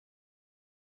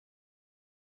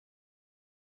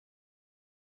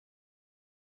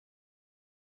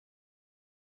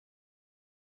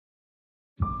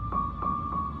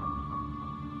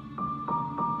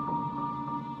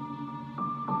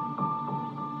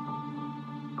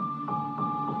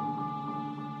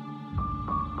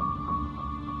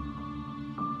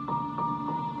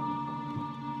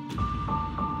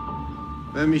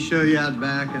Let me show you out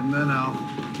back, and then I'll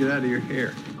get out of your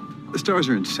hair. The stars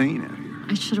are insane out here.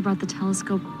 I should have brought the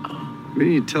telescope. What do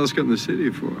you need a telescope in the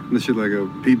city for? Unless you're like a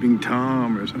peeping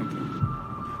Tom or something.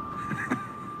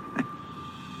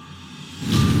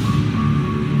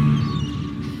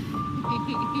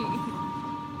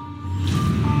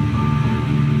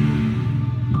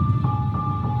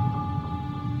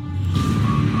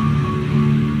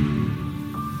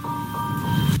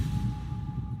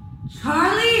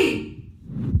 Charlie!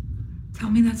 Tell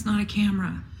me that's not a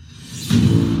camera.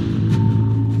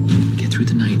 Get through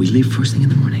the night. We leave first thing in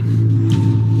the morning.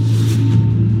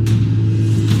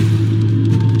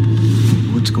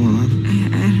 What's going on?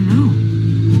 I don't know.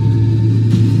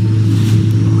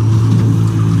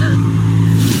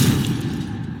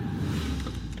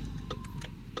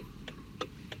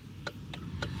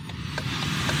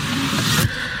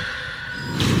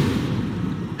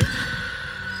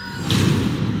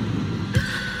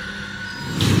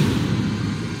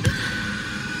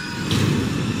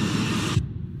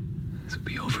 This will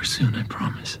be over soon, I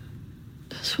promise.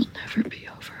 This will never be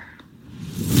over.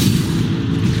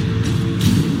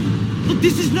 Look,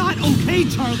 this is not okay,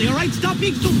 Charlie, all right? Stop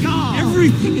being so calm.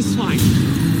 Everything is fine.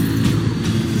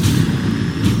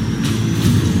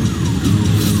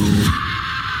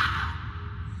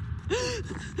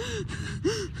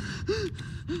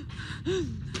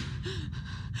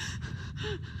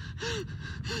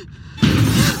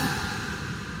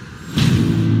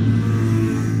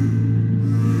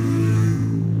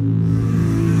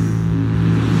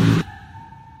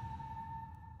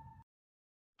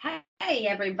 Hey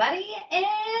everybody,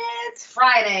 it's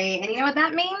Friday, and you know what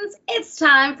that means? It's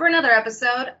time for another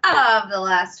episode of The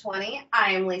Last 20.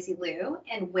 I am Lacey Blue,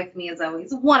 and with me as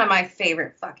always, one of my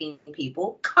favorite fucking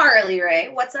people, Carly Ray.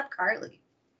 What's up, Carly?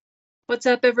 What's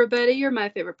up, everybody? You're my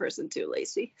favorite person too,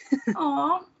 Lacey.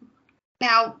 Aw.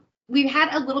 Now, we've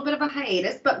had a little bit of a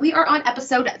hiatus, but we are on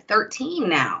episode 13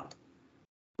 now.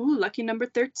 Ooh, lucky number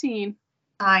 13.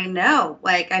 I know.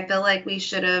 I feel like we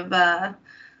should have,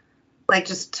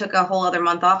 just took a whole other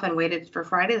month off and waited for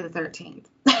Friday the 13th.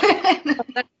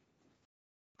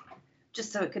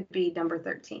 Just so it could be number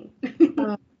 13.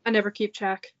 I never keep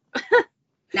track.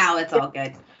 Now it's all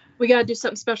good. We gotta do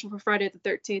something special for Friday the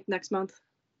 13th next month.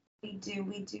 We do.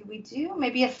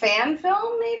 Maybe a fan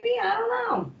film, maybe? I don't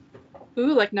know.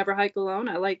 Ooh, like Never Hike Alone.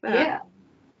 I like that.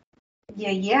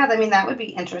 Yeah. I mean, that would be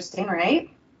interesting, right?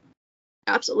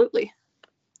 Absolutely.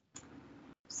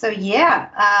 So,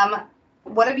 yeah.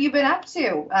 What have you been up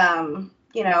to?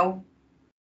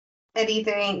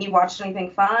 Anything, you watched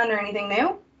anything fun or anything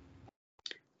new?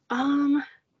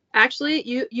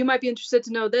 Actually, you might be interested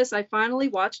to know this. I finally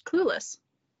watched Clueless.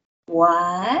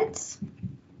 What?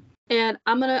 And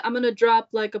I'm gonna drop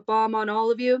like a bomb on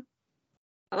all of you.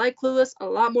 I like Clueless a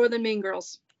lot more than Mean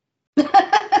Girls.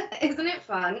 Isn't it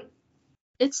fun?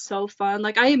 It's so fun.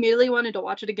 Like, I immediately wanted to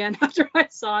watch it again after I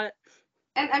saw it.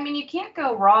 And I mean, you can't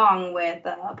go wrong with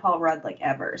Paul Rudd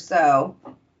ever. So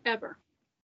Ever.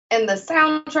 And the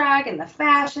soundtrack and the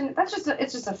fashion,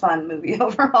 it's just a fun movie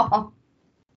overall.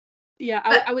 Yeah,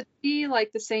 I would see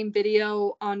like the same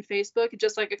video on Facebook,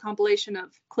 just like a compilation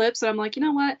of clips, and I'm like, you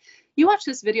know what? You watch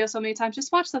this video so many times,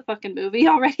 just watch the fucking movie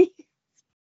already.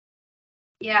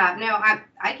 Yeah, no,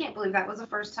 I can't believe that was a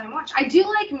first time watch. I do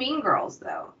like Mean Girls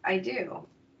though. I do.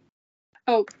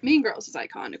 Oh, Mean Girls is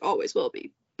iconic, always will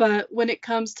be. But when it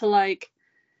comes to I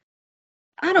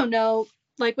don't know,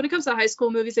 when it comes to high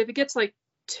school movies, if it gets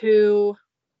too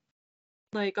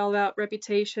all about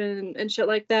reputation and shit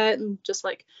like that, and just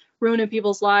ruining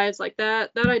people's lives like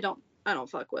that I don't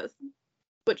fuck with.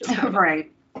 Which is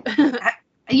right.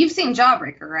 You've seen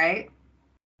Jawbreaker, right?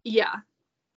 Yeah.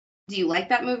 Do you like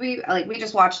that movie? We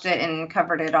just watched it and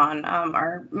covered it on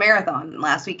our marathon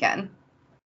last weekend.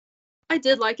 I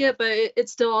did like it, but it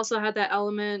still also had that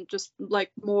element, just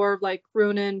more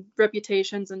ruining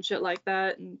reputations and shit like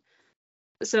that, and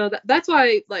so that's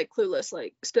why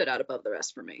Clueless stood out above the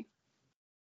rest for me.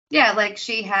 Yeah,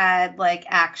 she had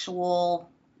actual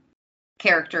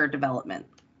character development.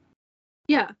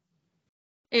 Yeah,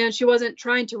 and she wasn't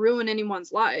trying to ruin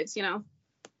anyone's lives, you know.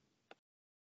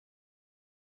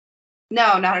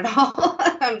 No, not at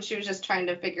all. She was just trying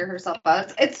to figure herself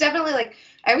out. It's definitely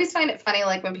I always find it funny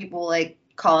when people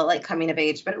call it coming of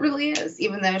age, but it really is,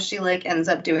 even though she ends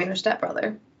up doing her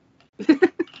stepbrother.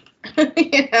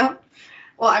 You know?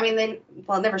 Well, I mean, it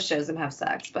never shows them have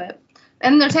sex,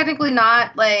 and they're technically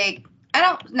not I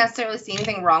don't necessarily see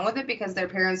anything wrong with it because their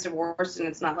parents divorced and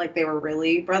it's not like they were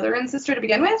really brother and sister to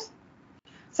begin with.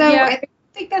 So yeah. I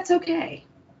think that's okay.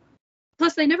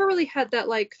 Plus, they never really had that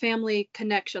family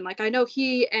connection. I know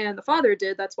he and the father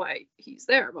did. That's why he's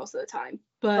there most of the time.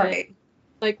 But right.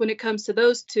 like when it comes to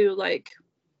those two, like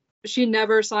she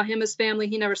never saw him as family,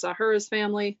 he never saw her as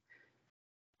family,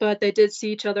 but they did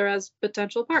see each other as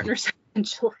potential partners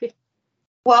eventually.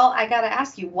 Well, I gotta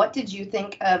ask you, what did you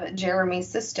think of Jeremy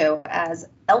Sisto as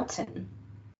Elton?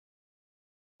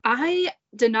 I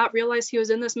did not realize he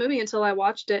was in this movie until I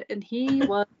watched it, and he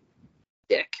was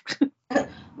dick.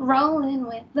 Rolling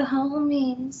with the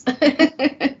homies.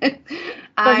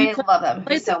 I love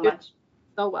him so much.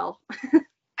 So well. I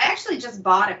actually just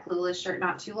bought a Clueless shirt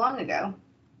not too long ago.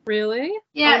 Really?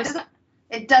 Yeah,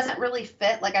 it doesn't really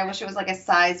fit. Like, I wish it was like a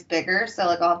size bigger, so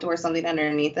like I'll have to wear something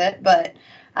underneath it. But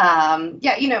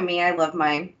yeah, you know me, I love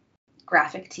my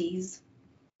graphic tees.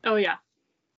 Oh yeah.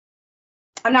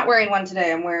 I'm not wearing one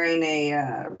today. I'm wearing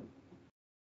a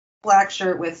black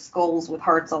shirt with skulls with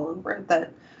hearts all over it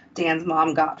that Dan's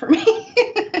mom got for me.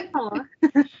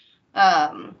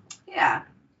 Yeah.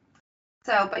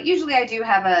 So, but usually I do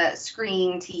have a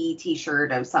Screen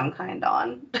t-shirt of some kind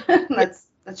on. That's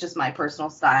just my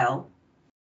personal style.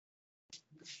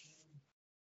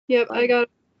 Yep, I got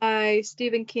my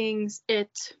Stephen King's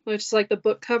It, which is like the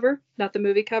book cover, not the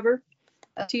movie cover,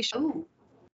 t-shirt. Ooh.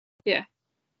 Yeah.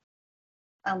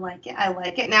 I like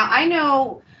it. Now, I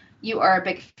know you are a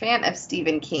big fan of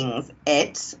Stephen King's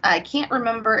It. I can't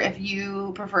remember if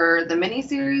you prefer the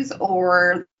miniseries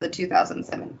or the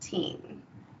 2017.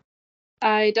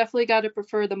 I definitely got to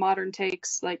prefer the modern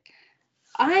takes. Like,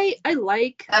 I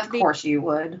like. Of course you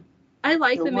would. I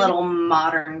like the little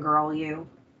modern girl, you.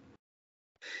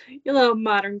 You little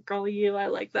modern girl, you. I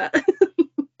like that.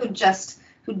 who just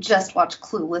watched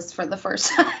Clueless for the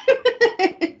first time.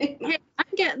 Hey, I'm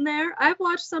getting there. I've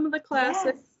watched some of the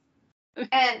classics.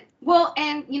 Yes.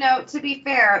 And you know, to be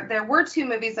fair, there were 2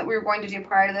 movies that we were going to do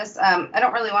prior to this. I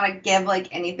don't really want to give like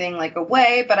anything like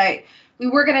away, but we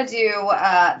were gonna do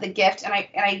The Gift, and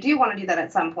I do want to do that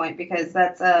at some point because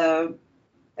that's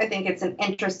I think it's an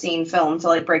interesting film to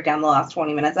like break down the last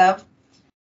 20 minutes of.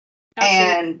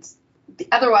 Absolutely. And the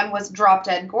other one was Drop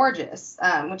Dead Gorgeous,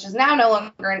 which is now no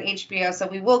longer on HBO, so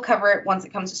we will cover it once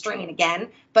it comes to streaming again.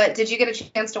 But did you get a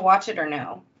chance to watch it or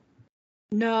no?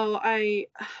 No,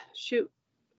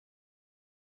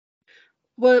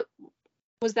 What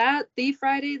was that the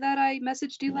Friday that I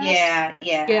messaged you last?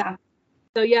 Yeah.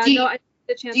 So yeah, I didn't get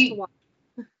a chance to watch.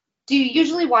 Do you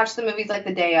usually watch the movies like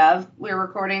the day of we're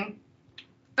recording?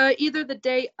 Either the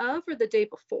day of or the day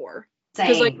before. Same.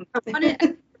 Because like I want it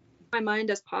in my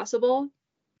mind as possible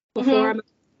before I'm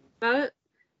about it.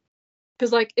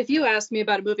 Because like if you asked me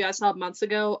about a movie I saw months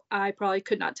ago, I probably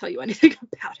could not tell you anything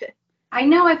about it. I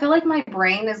know. I feel like my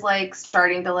brain is like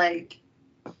starting to like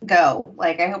go.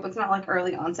 Like I hope it's not like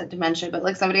early onset dementia, but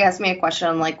like somebody asked me a question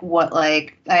on like what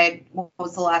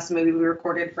was the last movie we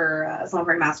recorded for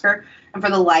Celebrity Massacre, and for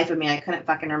the life of me I couldn't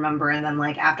fucking remember. And then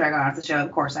like after I got off the show,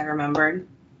 of course I remembered.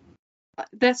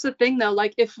 That's the thing though.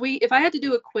 Like if I had to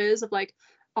do a quiz of like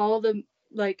all the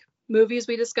like movies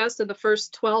we discussed in the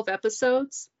first 12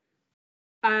 episodes,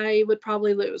 I would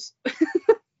probably lose.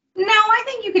 No, I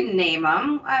think you can name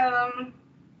them.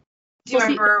 Do you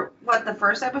remember what the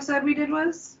first episode we did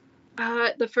was?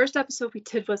 The first episode we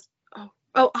did was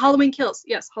Halloween Kills.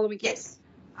 Yes, Halloween Kills. Yes.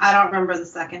 I don't remember the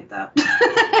second though.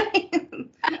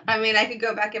 I mean, I could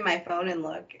go back in my phone and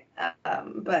look.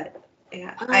 But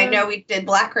yeah, I know we did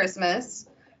Black Christmas.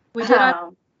 We did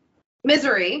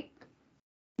Misery.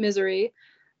 We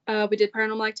did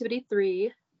Paranormal Activity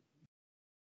 3.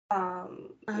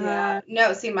 Yeah.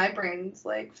 No, see, my brain's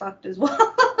like fucked as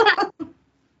well.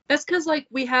 That's because like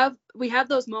we have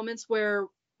those moments where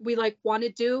we like want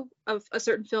to do a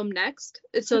certain film next,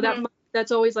 and so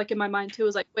that's always like in my mind too.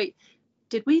 Is like, wait,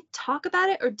 did we talk about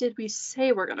it or did we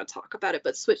say we're gonna talk about it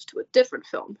but switch to a different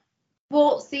film?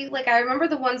 Well, see, like I remember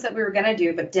the ones that we were gonna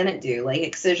do but didn't do, like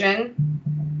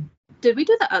Excision. Did we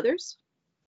do the others?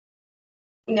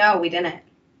 No, we didn't.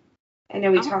 I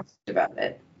know we talked about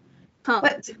it. Huh.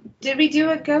 But did we do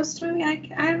a ghost movie? I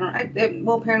don't know.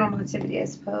 Well, Paranormal Activity, I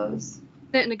suppose.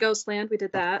 In a Ghost Land, we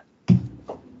did that.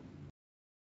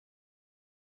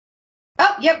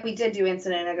 Oh, yep, we did do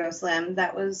Incident in a Ghost Land.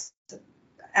 That was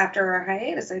after our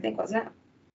hiatus, I think, wasn't it?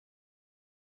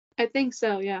 I think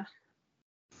so, yeah.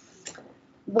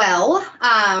 Well,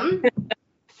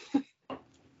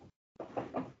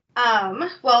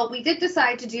 well, we did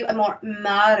decide to do a more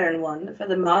modern one for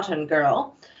the modern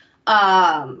girl.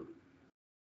 One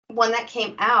that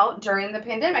came out during the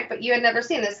pandemic, but you had never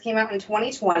seen this. Came out in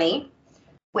 2020,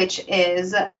 which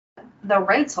is The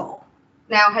Rental.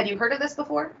 Now, had you heard of this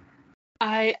before?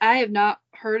 I have not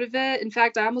heard of it. In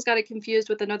fact, I almost got it confused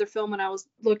with another film when I was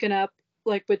looking up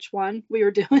like which one we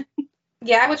were doing.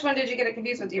 Yeah, which one did you get it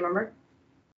confused with? Do you remember?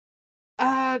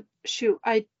 Shoot,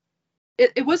 I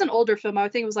It was an older film. I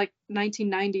think it was like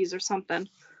 1990s or something.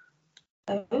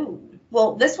 Oh,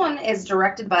 well, this one is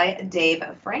directed by Dave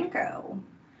Franco.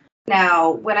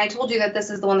 Now, when I told you that this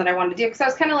is the one that I wanted to do, because I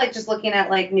was kind of like just looking at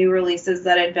like new releases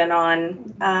that had been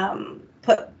on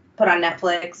put on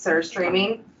Netflix or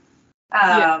streaming.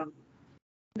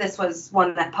 This was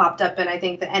one that popped up, and I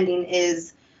think the ending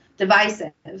is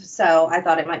divisive, so I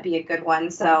thought it might be a good one.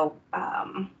 So,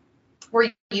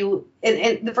 were you?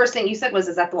 And the first thing you said was,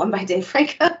 "Is that the one by Dave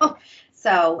Franco?"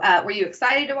 So, were you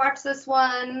excited to watch this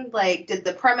one? Like, did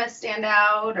the premise stand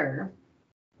out, or?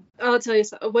 I'll tell you,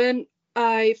 so when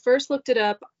I first looked it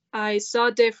up, I saw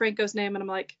Dave Franco's name, and I'm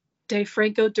like, Dave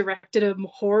Franco directed a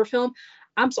horror film.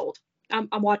 I'm sold. I'm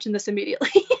watching this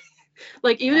immediately.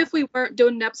 Like, even if we weren't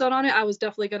doing an episode on it, I was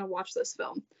definitely going to watch this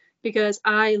film because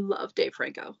I love Dave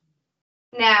Franco.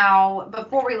 Now,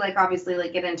 before we obviously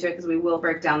get into it, because we will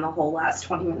break down the whole last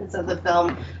 20 minutes of the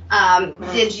film,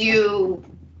 did you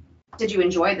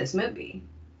enjoy this movie?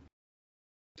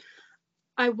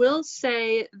 I will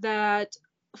say that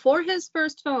for his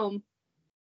first film,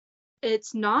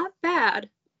 it's not bad.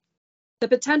 The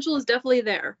potential is definitely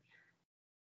there.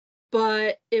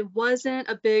 But it wasn't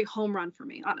a big home run for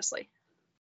me, honestly.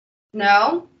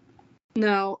 No?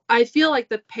 No, I feel like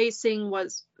the pacing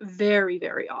was very,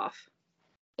 very off.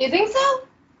 You think so?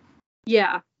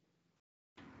 Yeah.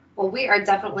 Well, we are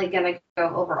definitely going to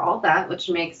go over all that, which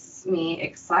makes me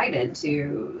excited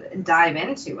to dive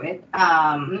into it.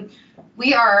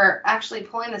 We are actually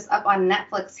pulling this up on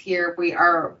Netflix here. We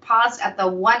are paused at the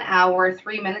 1 hour,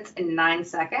 3 minutes, and 9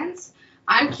 seconds.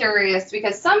 I'm curious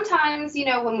because sometimes,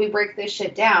 when we break this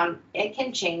shit down, it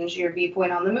can change your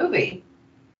viewpoint on the movie.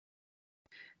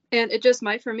 And it just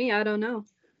might for me. I don't know.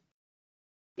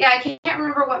 Yeah, I can't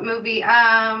remember what movie.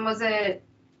 Was it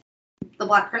the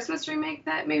Black Christmas remake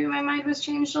that maybe my mind was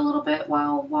changed a little bit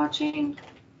while watching?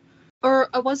 Or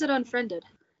was it Unfriended?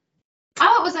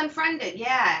 Oh, it was Unfriended.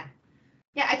 Yeah.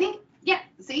 Yeah, I think,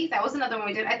 see, that was another one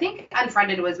we did. I think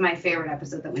Unfriended was my favorite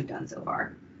episode that we've done so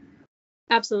far.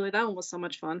 Absolutely. That one was so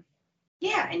much fun.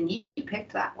 Yeah, and you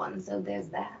picked that one, so there's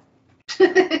that.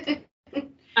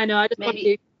 I know. I just want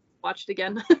to watch it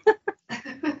again.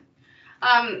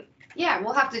 Yeah,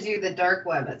 we'll have to do the dark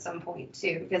web at some point,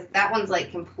 too, because that one's,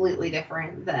 completely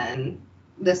different than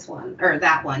this one, or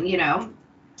that one,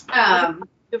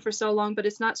 For so long, but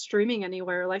it's not streaming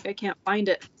anywhere. I can't find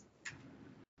it.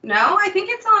 No, I think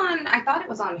it's on, I thought it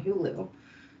was on Hulu.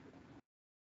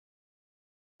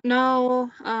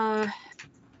 No,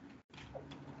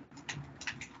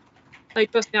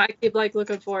 trust me, I keep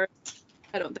looking for it.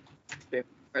 I don't think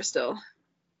it's still.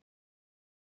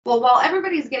 Well, while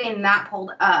everybody's getting that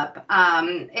pulled up,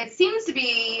 it seems to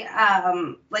be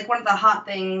one of the hot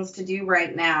things to do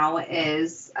right now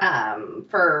is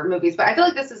for movies. But I feel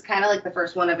like this is kind of the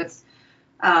first one of its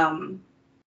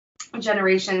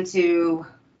generation to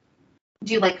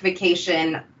do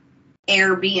vacation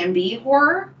Airbnb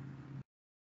horror.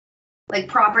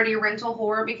 Property rental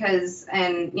horror, because,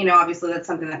 and obviously that's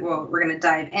something that we're going to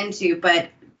dive into, but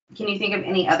can you think of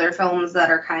any other films that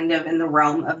are kind of in the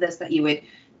realm of this that you would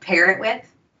pair it with?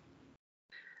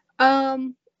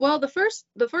 Well, the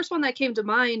first one that came to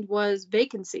mind was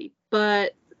Vacancy,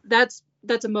 but that's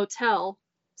a motel,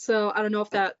 so I don't know if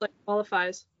that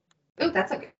qualifies. Oh,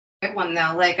 that's a good one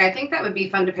though. I think that would be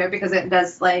fun to pair because it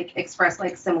does express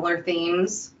similar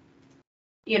themes,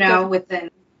 within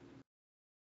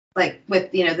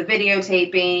with the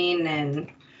videotaping and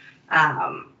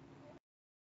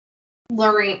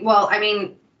luring. Well, I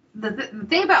mean, the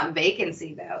thing about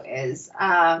Vacancy though is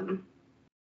how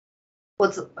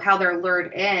they're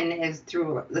lured in is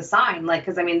through the sign,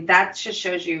 because I mean that just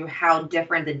shows you how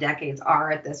different the decades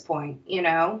are at this point.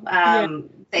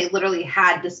 They literally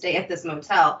had to stay at this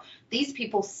motel. These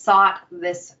people sought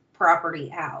this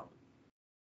property out.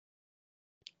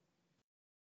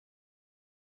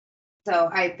 So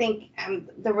I think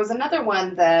there was another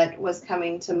one that was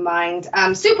coming to mind,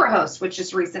 Superhost, which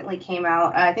just recently came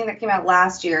out. I think that came out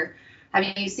last year. Have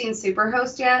you seen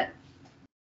Superhost yet?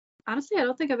 Honestly, I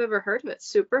don't think I've ever heard of it.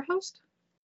 Superhost?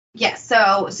 Yes.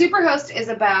 So Superhost is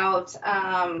about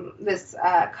this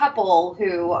couple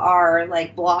who are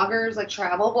bloggers,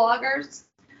 travel bloggers.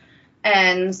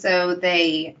 And so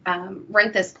they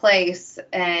rent this place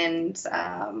and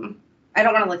I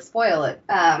don't want to spoil it,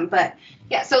 but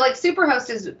yeah. So Superhost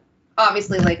is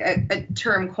obviously a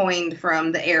term coined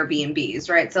from the Airbnbs,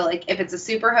 right? So if it's a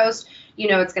Superhost,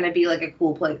 it's going to be a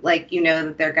cool place,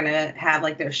 that they're going to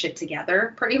have their shit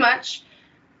together pretty much.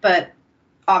 But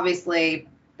obviously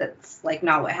that's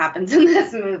not what happens in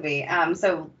this movie. Yeah.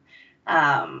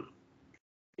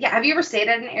 Have you ever stayed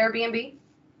at an Airbnb?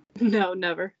 No,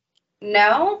 never.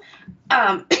 No.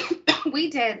 We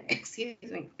did, excuse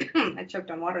me, I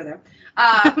choked on water there.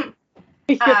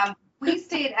 We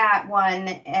stayed at one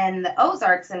in the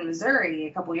Ozarks in Missouri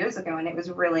a couple years ago, and it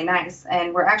was really nice.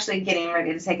 And we're actually getting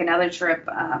ready to take another trip.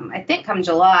 I think come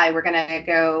July, we're going to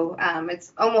go,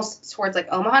 it's almost towards like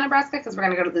Omaha, Nebraska, because we're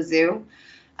going to go to the zoo.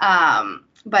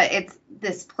 But it's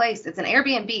this place, it's an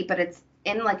Airbnb, but it's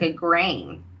in like a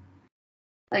grain.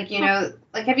 Like, you know,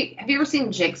 like have you ever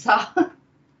seen Jigsaw?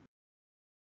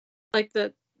 Like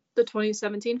the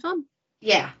 2017 film?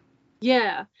 Yeah.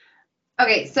 Yeah.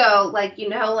 Okay, so like, you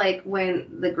know, like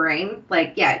when the grain,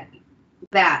 like, yeah,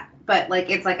 that, but like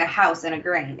it's like a house in a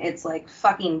grain. It's like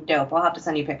fucking dope. I'll have to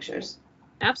send you pictures.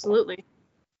 Absolutely.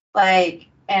 Like,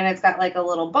 and it's got like a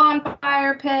little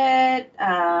bonfire pit.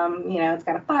 You know, it's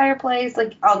got a fireplace.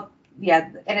 Like,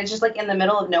 and it's just like in the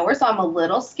middle of nowhere. So I'm a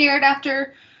little scared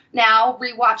after now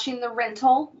rewatching The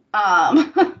Rental.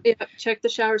 Yeah, check the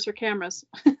showers for cameras.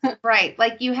 Right.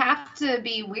 Like you have to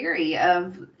be weary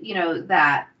of, you know,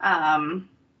 that.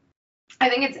 I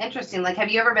think it's interesting. Like, have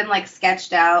you ever been like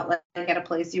sketched out like at a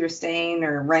place you were staying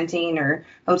or renting or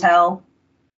hotel?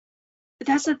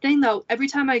 That's the thing though. Every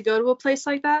time I go to a place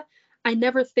like that, I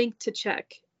never think to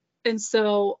check. And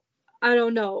so I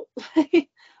don't know.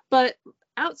 But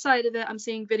outside of it, I'm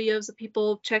seeing videos of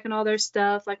people checking all their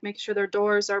stuff, like making sure their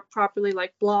doors are properly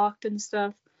like blocked and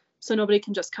stuff, so nobody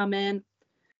can just come in.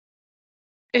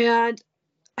 And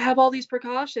I have all these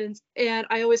precautions, and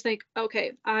I always think,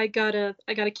 okay, I gotta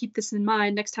keep this in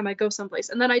mind next time I go someplace.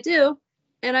 And then I do,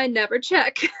 and I never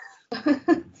check.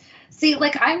 See,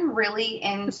 like I'm really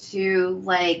into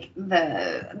like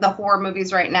the horror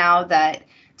movies right now that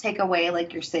take away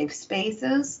like your safe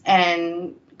spaces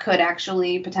and could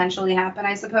actually potentially happen,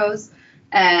 I suppose.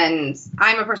 And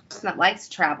I'm a person that likes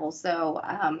to travel. So,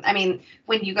 I mean,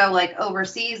 when you go like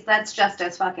overseas, that's just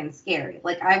as fucking scary.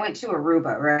 Like I went to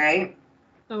Aruba, right?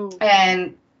 Oh.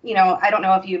 And, you know, I don't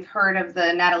know if you've heard of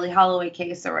the Natalie Holloway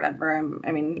case or whatever.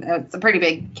 I mean, it's a pretty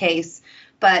big case.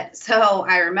 But so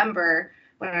I remember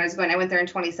when I was going, I went there in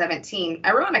 2017,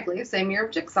 ironically, same year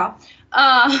of Jigsaw.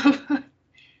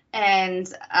 And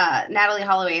Natalie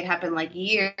Holloway had happened like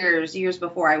years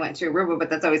before I went to Aruba, but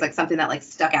that's always like something that like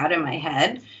stuck out in my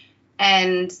head.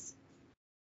 And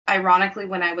ironically,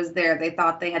 when I was there, they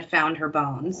thought they had found her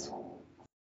bones.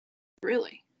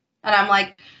 Really? And I'm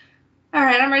like, all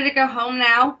right, I'm ready to go home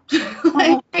now.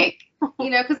 Like, you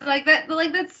know, because like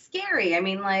that's scary. I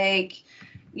mean, like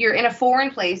you're in a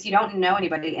foreign place, you don't know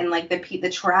anybody, and like the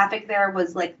traffic there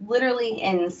was like literally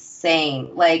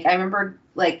insane. Like I remember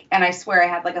like, and I swear I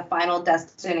had like a Final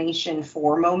Destination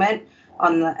 4 moment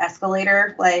on the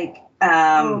escalator, like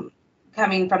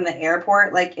coming from the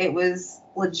airport. Like it was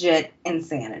legit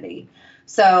insanity.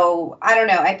 So I don't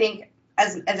know. I think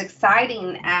as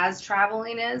exciting as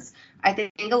traveling is, I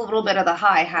think a little bit of the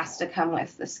high has to come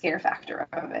with the scare factor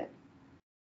of it.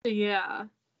 Yeah.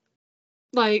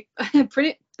 Like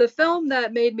the film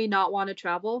that made me not want to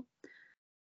travel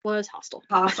was Hostel.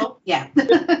 Hostel? Yeah.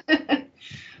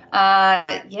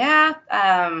 Yeah.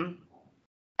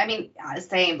 I mean,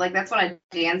 same. Like that's one of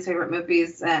Dan's favorite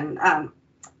movies, and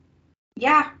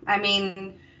yeah. I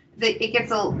mean, it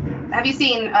gets a. Have you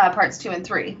seen parts 2 and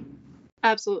 3?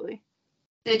 Absolutely.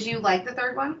 Did you like the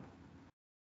third one?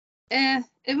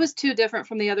 It was too different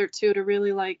from the other two to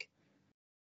really like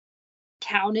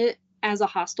count it as a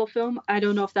Hostel film. I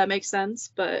don't know if that makes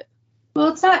sense, but well,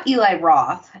 it's not Eli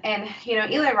Roth, and you know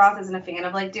Eli Roth isn't a fan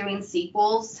of like doing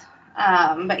sequels,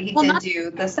 but he did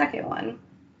do the second one.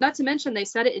 Not to mention they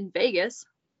set it in Vegas.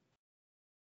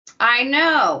 I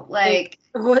know, like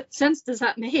what sense does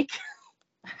that make?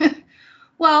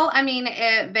 Well, I mean,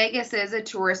 Vegas is a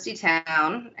touristy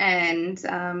town, and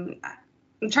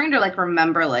I'm trying to like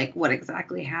remember like what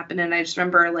exactly happened, and I just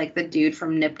remember like the dude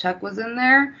from Nip Tuck was in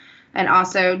there. And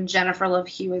also Jennifer Love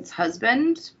Hewitt's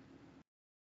husband.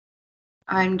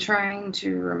 I'm trying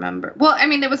to remember. Well, I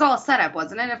mean, it was all a setup,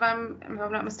 wasn't it? If I'm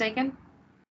not mistaken.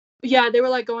 Yeah, they were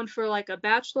like going for like a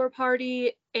bachelor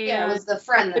party, and yeah, it was the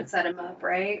friend that set him up,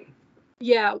 right?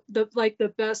 Yeah,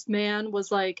 the best man was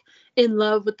like in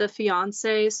love with the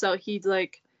fiance, so he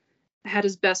like had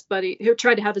his best buddy. He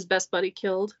tried to have his best buddy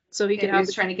killed, so he could have. He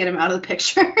was trying to get him out of the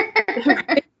picture.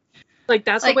 Right? Like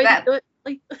that's like the way to do it.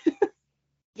 Like.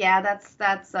 Yeah,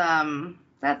 that's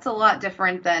a lot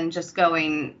different than just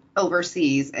going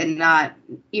overseas and not,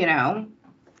 you know.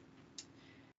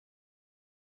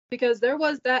 Because there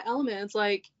was that element. It's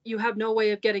like you have no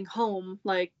way of getting home.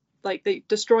 Like they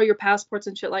destroy your passports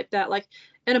and shit like that. Like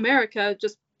in America,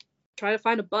 just try to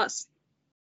find a bus.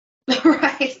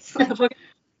 Right.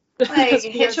 Like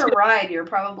hitch a ride. You're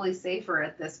probably safer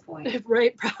at this point.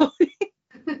 Right, probably.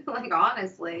 Like,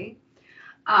 honestly.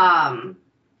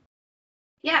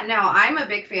 Yeah, no, I'm a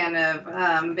big fan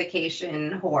of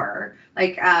vacation horror.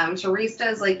 Like,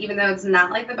 Charista's, like, even though it's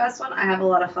not, like, the best one, I have a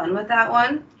lot of fun with that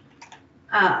one.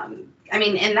 I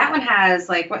mean, and that one has,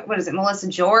 like, what is it, Melissa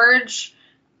George,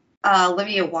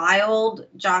 Olivia Wilde,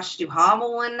 Josh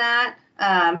Duhamel in that.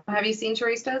 Have you seen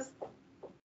Charista's?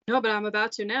 No, but I'm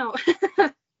about to now.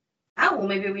 Oh, well,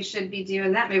 maybe we should be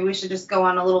doing that. Maybe we should just go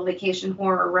on a little vacation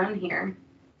horror run here.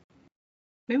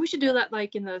 Maybe we should do that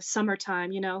like in the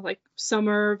summertime, you know, like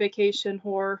summer vacation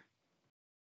horror.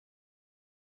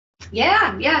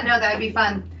 Yeah, no, that would be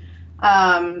fun.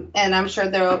 And I'm sure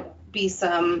there'll be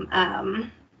some,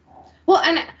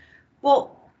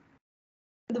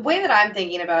 the way that I'm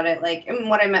thinking about it, like, and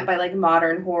what I meant by, like,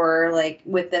 modern horror, like,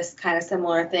 with this kind of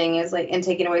similar thing is, like, and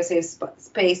taking away safe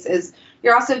space is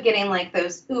you're also getting, like,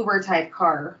 those Uber-type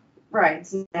car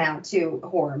rides now to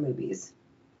horror movies.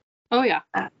 Oh, yeah.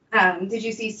 Did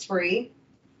you see Spree?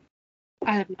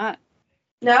 I have not.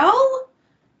 No?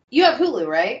 You have Hulu,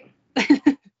 right?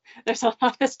 There's a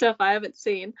lot of stuff I haven't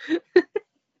seen.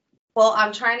 Well,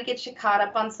 I'm trying to get you caught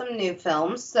up on some new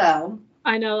films, so.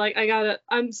 I know, like,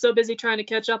 I'm so busy trying to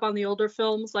catch up on the older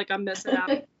films, like, I'm missing out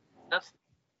on stuff.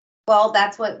 Well,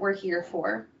 that's what we're here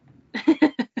for.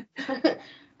 It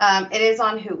is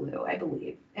on Hulu, I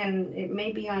believe, and it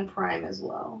may be on Prime as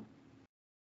well.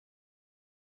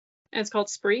 And it's called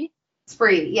Spree?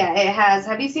 Spree, yeah, it has.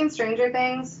 Have you seen Stranger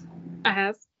Things? I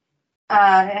have.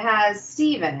 It has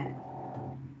Steve in it.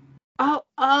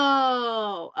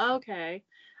 Oh, okay.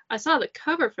 I saw the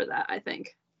cover for that, I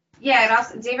think. Yeah, it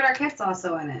also, David Arquette's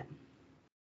also in it.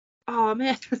 Oh,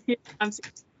 man.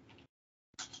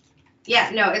 Yeah,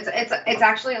 no, it's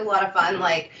actually a lot of fun.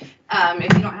 Like,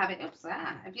 if you don't have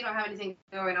anything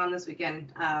going on this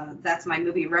weekend, that's my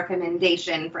movie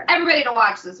recommendation for everybody to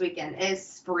watch this weekend is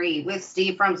Spree with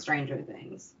Steve from Stranger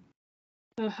Things.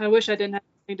 I wish I didn't have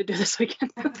anything to do this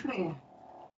weekend. Yeah.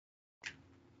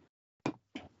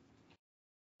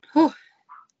 Whew.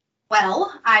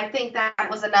 Well, I think that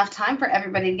was enough time for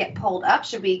everybody to get pulled up.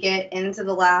 Should we get into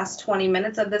the last 20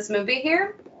 minutes of this movie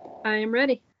here? I am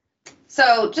ready.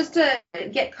 So just to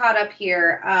get caught up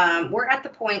here, we're at the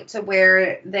point to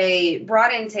where they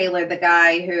brought in Taylor, the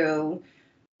guy who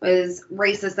was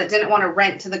racist that didn't want to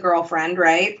rent to the girlfriend,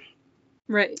 right?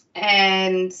 Right.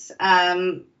 And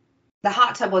the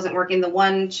hot tub wasn't working. The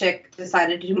one chick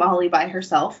decided to do Molly by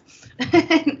herself.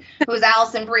 It was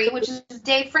Allison Brie, which is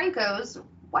Dave Franco's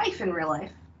wife in real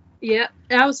life. Yeah,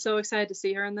 I was so excited to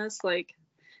see her in this. Like,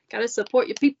 gotta support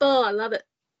your people. I love it.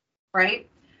 Right?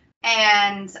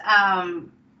 And,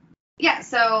 yeah,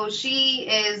 so she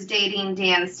is dating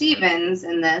Dan Stevens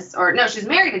in this, or no, she's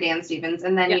married to Dan Stevens.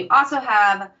 And then you also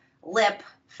have Lip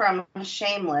from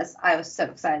Shameless. I was so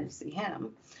excited to see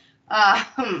him.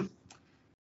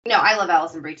 No, I love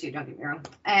Allison Brie too, don't get me wrong.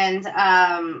 And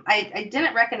I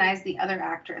didn't recognize the other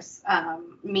actress,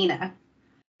 Mina.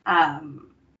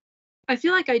 I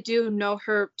feel like I do know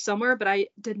her somewhere, but I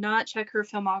did not check her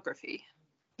filmography.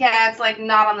 Yeah, it's like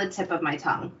not on the tip of my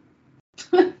tongue.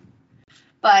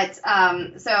 But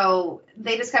so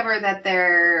they discover that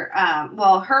they're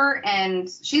her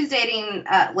and she's dating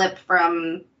Lip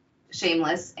from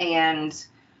Shameless, and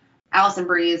Allison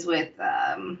Brie is with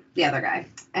the other guy,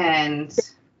 and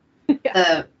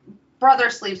the brother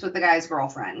sleeps with the guy's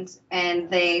girlfriend, and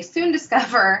they soon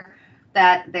discover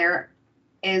that there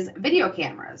is video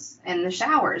cameras in the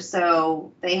showers,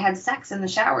 so they had sex in the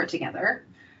shower together,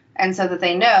 and so that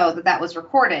they know that that was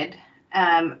recorded.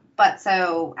 But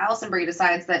so Allison Brie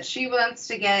decides that she wants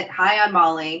to get high on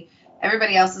Molly.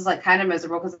 Everybody else is like kind of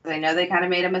miserable because they know they kind of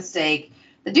made a mistake.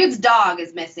 The dude's dog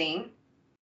is missing,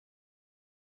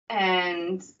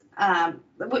 and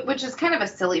which is kind of a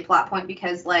silly plot point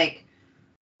because, like,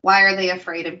 why are they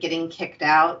afraid of getting kicked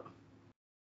out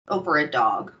over a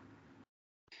dog?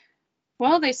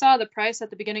 Well, they saw the price at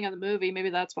the beginning of the movie.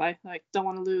 Maybe that's why. Like, don't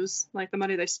want to lose like the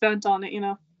money they spent on it, you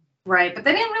know. Right, but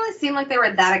they didn't really seem like they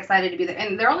were that excited to be there.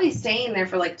 And they're only staying there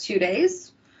for like 2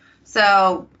 days.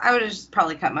 So I would have just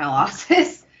probably cut my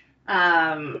losses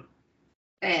and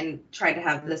tried to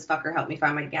have this fucker help me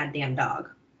find my goddamn dog.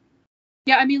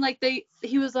 Yeah, I mean, like,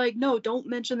 he was like, no, don't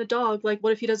mention the dog. Like,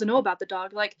 what if he doesn't know about the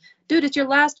dog? Like, dude, it's your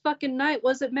last fucking night.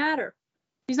 What does it matter?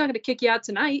 He's not going to kick you out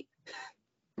tonight.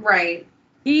 Right.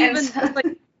 He even,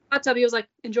 like, hot tub, he was like,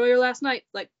 enjoy your last night.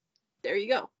 Like, there you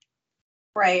go.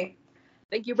 Right.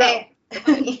 Thank you, bro.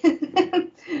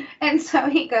 And so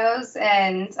he goes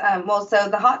and, so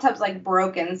the hot tub's like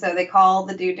broken. So they call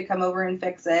the dude to come over and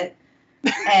fix it.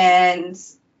 And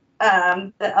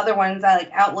the other one's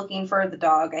like out looking for the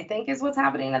dog, I think is what's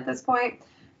happening at this point.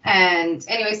 And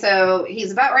anyway, so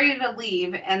he's about ready to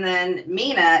leave, and then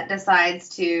Mina decides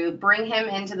to bring him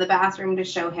into the bathroom to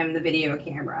show him the video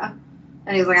camera.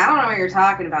 And he's like, I don't know what you're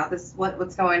talking about.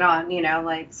 What's going on? You know,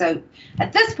 like, so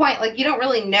at this point, like, you don't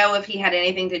really know if he had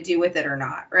anything to do with it or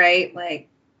not, right? Like,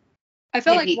 I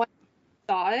felt like when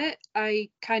I saw it, I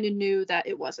kind of knew that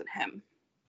it wasn't him.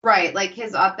 Right, like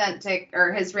his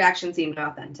reaction seemed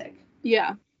authentic.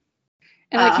 Yeah.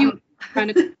 And like he was trying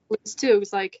to police too. It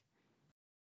was like.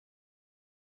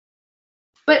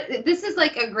 But this is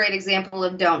like a great example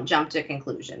of don't jump to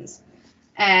conclusions.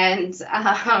 And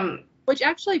which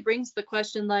actually brings the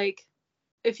question, like,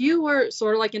 if you were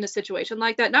sort of like in a situation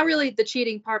like that, not really the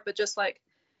cheating part, but just like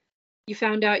you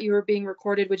found out you were being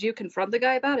recorded, would you confront the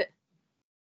guy about it?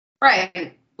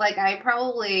 Right. Like, I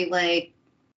probably like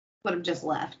would have just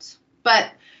left.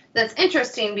 But that's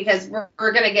interesting because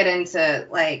we're going to get into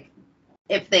like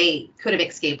if they could have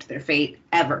escaped their fate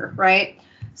ever, right?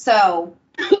 So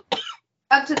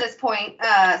up to this point,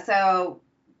 so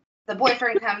the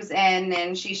boyfriend comes in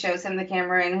and she shows him the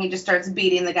camera and he just starts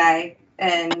beating the guy,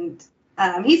 and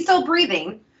he's still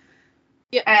breathing.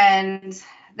 Yeah. And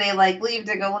they like leave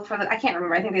to go look for I can't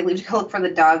remember. I think they leave to go look for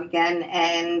the dog again,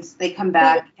 and they come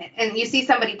back and you see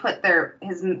somebody put their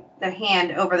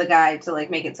hand over the guy to like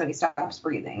make it so he stops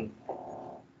breathing.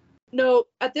 No,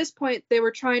 at this point they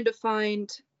were trying to find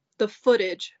the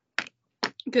footage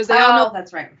because they all know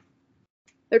that's right.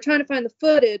 They're trying to find the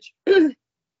footage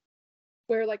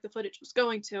where like the footage was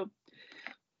going to.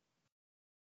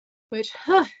 Which,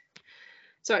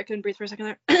 sorry, I couldn't breathe for a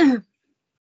second there.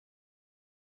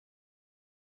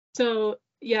 So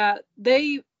yeah,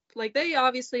 they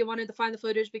obviously wanted to find the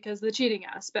footage because of the cheating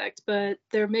aspect, but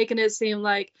they're making it seem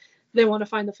like they want to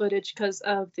find the footage because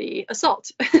of the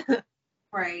assault.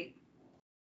 Right.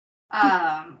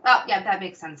 Oh yeah, that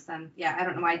makes sense then. Yeah, I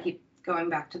don't know why I keep going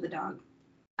back to the dog.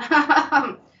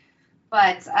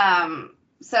 But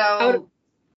so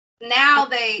now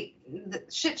the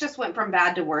shit just went from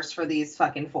bad to worse for these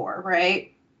fucking four,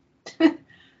 right?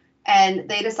 And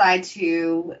they decide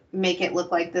to make it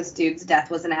look like this dude's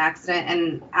death was an accident,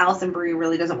 and Alison Brie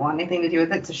really doesn't want anything to do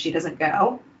with it, so she doesn't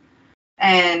go.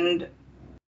 And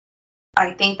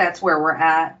I think that's where we're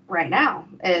at right now,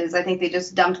 is I think they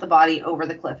just dumped the body over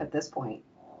the cliff at this point.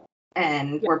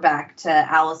 And we're back to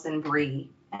Alison Brie.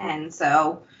 And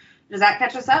so, does that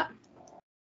catch us up?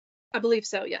 I believe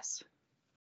so, yes.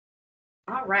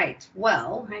 All right.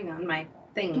 Well, hang on, my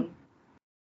thing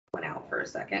went out for a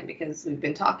second because we've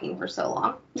been talking for so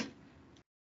long.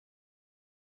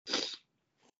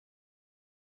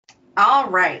 All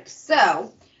right.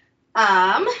 So,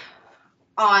 on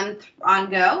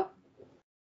go.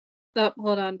 Oh,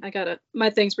 hold on. I got it. My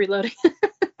thing's reloading.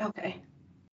 Okay.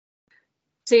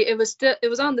 See, it was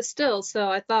on the still, so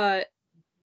I thought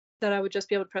that I would just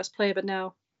be able to press play, but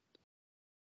now.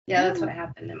 Yeah, that's what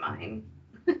happened in mine.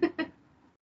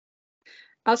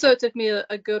 Also, it took me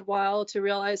a good while to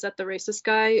realize that the racist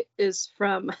guy is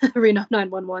from Reno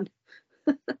 911.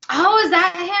 Oh, is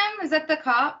that him? Is that the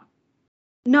cop?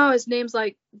 No, his name's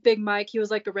like Big Mike. He was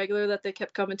like the regular that they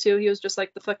kept coming to. He was just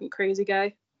like the fucking crazy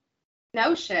guy.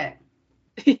 No shit.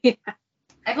 Yeah.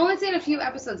 I've only seen a few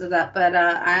episodes of that, but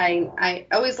I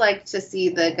always like to see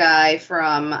the guy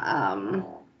from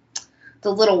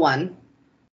The Little One.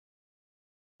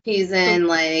 He's in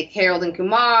like Harold and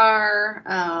Kumar.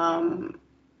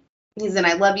 He's in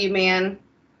I Love You, Man.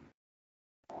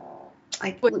 The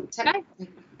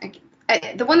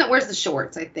one that wears the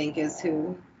shorts, I think, is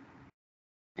who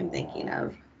I'm thinking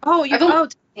of. Oh, yeah.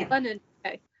 Lennon.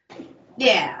 Okay.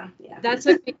 Yeah. That's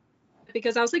okay.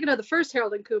 Because I was thinking of the first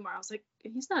Harold and Kumar. I was like,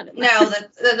 he's not in that. No,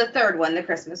 the third one, the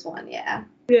Christmas one, yeah.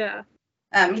 Yeah.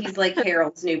 He's like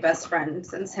Harold's new best friend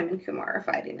since him and Kumar are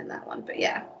fighting in that one, but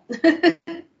yeah. Okay,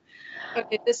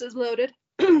 this is loaded.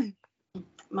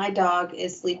 My dog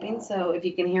is sleeping, so if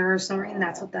you can hear her snoring,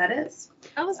 that's what that is.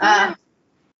 That was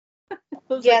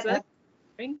yeah.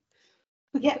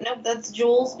 Yeah, no, that's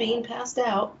Jules being passed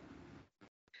out.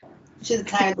 She's a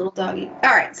tired little doggy. All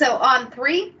right, so on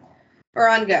three, or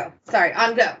on go. Sorry,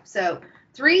 on go. So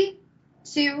 3,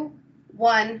 2,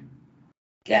 1,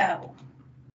 go.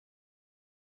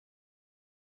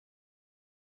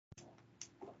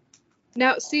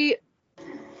 Now, see,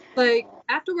 like,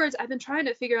 afterwards, I've been trying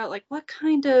to figure out, like, what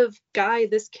kind of guy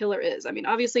this killer is. I mean,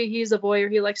 obviously, he's a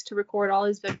voyeur. He likes to record all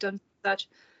his victims and such.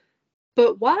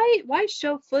 But why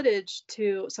show footage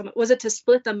to someone? Was it to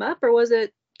split them up, or was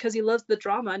it because he loves the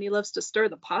drama and he loves to stir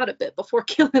the pot a bit before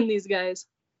killing these guys?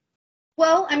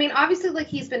 Well, I mean, obviously, like,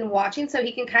 he's been watching, so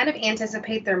he can kind of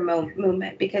anticipate their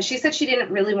movement, because she said she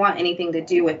didn't really want anything to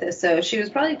do with this, so she was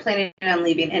probably planning on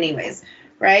leaving anyways,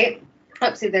 right?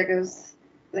 Oh, see,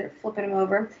 they're flipping him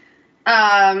over.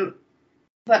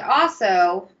 But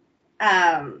also,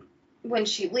 when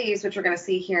she leaves, which we're going to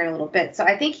see here in a little bit, so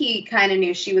I think he kind of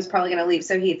knew she was probably going to leave,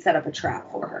 so he'd set up a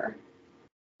trap for her.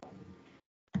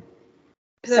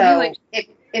 So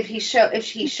if he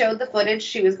showed the footage,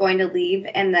 she was going to leave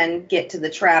and then get to the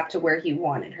trap to where he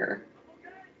wanted her.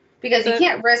 Because he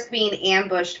can't risk being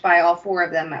ambushed by all four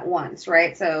of them at once,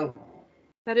 right? So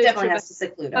that is definitely true, has to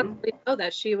seclude him. Know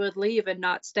that she would leave and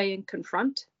not stay and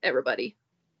confront everybody.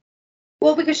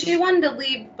 Well, because she wanted to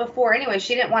leave before anyway.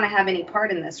 She didn't want to have any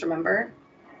part in this, remember?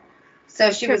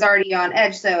 So she was already on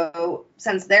edge. So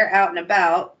since they're out and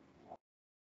about,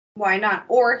 why not?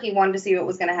 Or he wanted to see what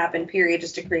was going to happen, period,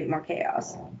 just to create more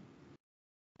chaos.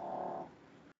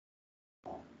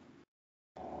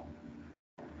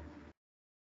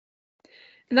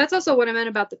 And that's also what I meant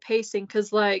about the pacing,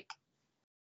 because like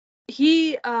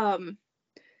he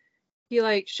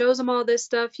like shows them all this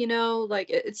stuff, you know, like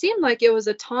it seemed like it was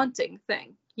a taunting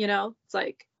thing, you know. It's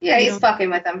like, yeah, he's fucking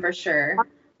with them for sure.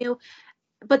 You know,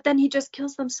 but then he just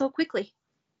kills them so quickly.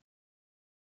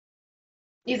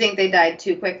 You think they died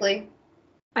too quickly?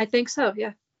 I think so,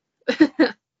 yeah.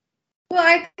 Well,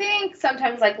 I think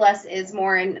sometimes like less is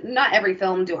more, and not every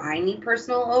film do I need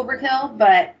personal overkill,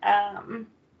 but I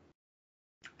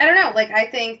don't know. Like, I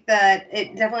think that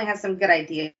it definitely has some good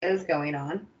ideas going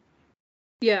on.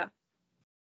 Yeah.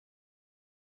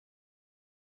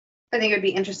 I think it would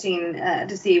be interesting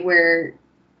to see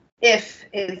if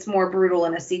it's more brutal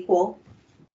in a sequel.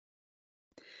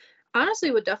 Honestly,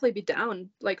 would definitely be down,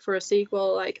 like, for a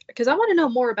sequel, like, because I want to know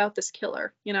more about this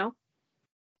killer, you know?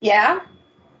 Yeah.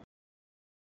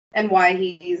 And why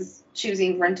he's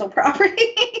choosing rental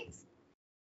properties.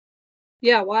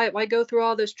 Yeah, why go through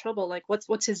all this trouble? Like,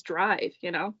 what's his drive,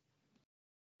 you know?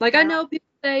 Like, I know people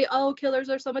say, oh, killers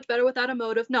are so much better without a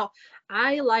motive. No,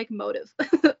 I like motive.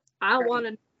 I want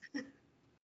to.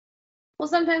 Well,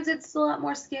 sometimes it's a lot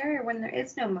more scarier when there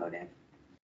is no motive.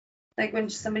 Like when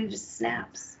somebody just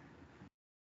snaps.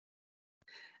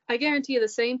 I guarantee you the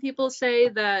same people say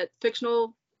that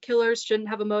fictional killers shouldn't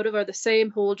have a motive are the same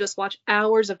who will just watch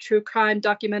hours of true crime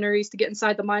documentaries to get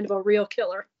inside the mind of a real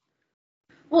killer.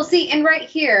 Well, see, and right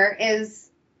here is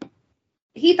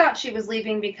he thought she was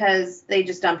leaving because they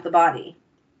just dumped the body.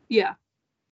 Yeah.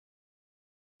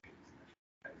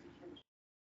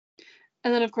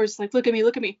 And then, of course, like, look at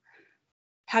me.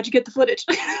 How'd you get the footage?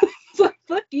 It's like,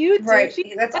 fuck you, dude. Right.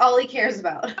 That's all he cares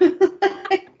about.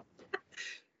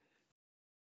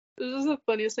 This is the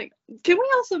funniest thing. Can we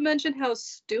also mention how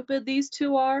stupid these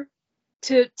two are?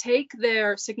 To take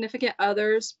their significant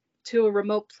others to a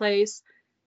remote place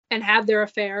and have their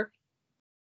affair.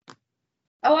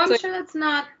 Oh, I'm sure that's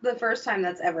not the first time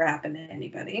that's ever happened to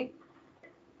anybody.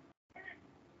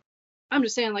 I'm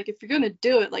just saying, like, if you're going to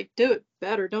do it, like, do it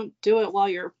better. Don't do it while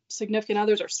your significant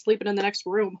others are sleeping in the next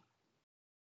room.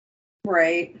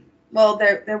 Right. Well,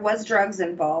 there was drugs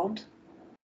involved.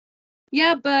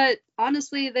 Yeah, but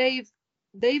honestly,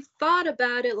 they've thought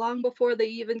about it long before they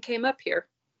even came up here.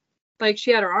 Like,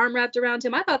 she had her arm wrapped around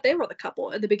him. I thought they were the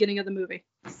couple at the beginning of the movie.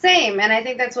 Same, and I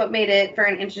think that's what made it for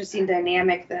an interesting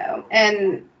dynamic, though.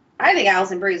 And I think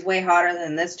Alison Brie's way hotter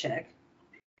than this chick.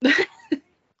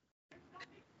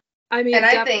 I mean,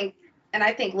 and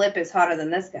I think Lip is hotter than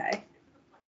this guy.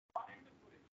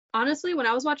 Honestly, when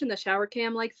I was watching the shower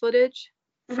cam like footage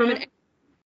from it,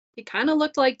 he kind of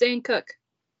looked like Dane Cook.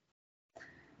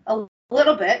 A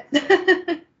little bit.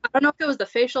 I don't know if it was the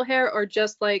facial hair or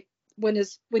just like when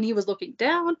he was looking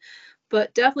down,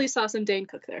 but definitely saw some Dane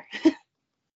Cook there.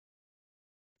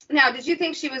 Now, did you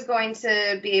think she was going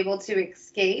to be able to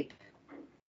escape?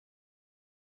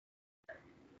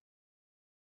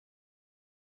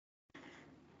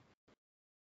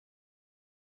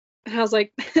 And I was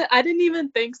like, I didn't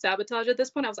even think sabotage at this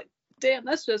point. I was like, damn,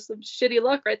 that's just some shitty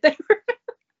luck right there.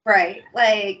 Right.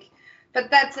 Like, but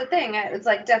that's the thing. It's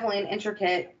like definitely an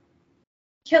intricate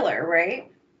killer, right?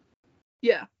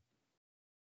 Yeah.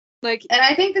 Like, and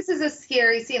I think this is a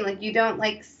scary scene. Like, you don't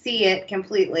like see it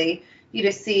completely. You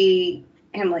just see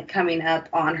him like coming up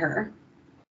on her.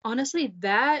 Honestly,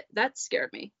 that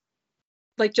scared me.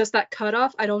 Like, just that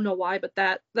cutoff. I don't know why, but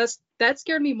that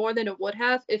scared me more than it would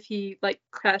have if he like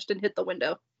crashed and hit the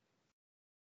window.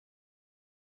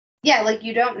 Yeah, like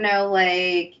you don't know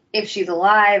like if she's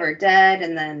alive or dead,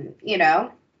 and then, you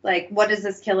know, like what does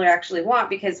this killer actually want,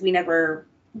 because we never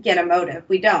get a motive.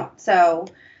 We don't. So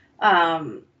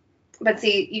but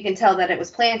see, you can tell that it was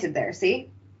planted there,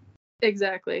 see?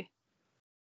 Exactly.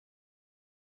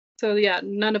 So yeah,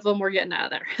 none of them were getting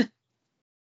out of there.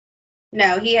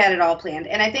 No, he had it all planned.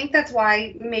 And I think that's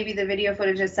why maybe the video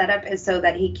footage is set up, is so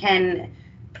that he can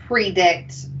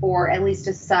predict, or at least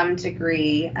to some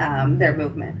degree, their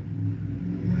movement.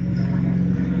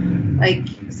 Like,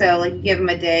 so, like, you give them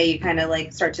a day, you kind of,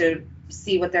 like, start to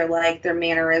see what they're like, their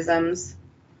mannerisms.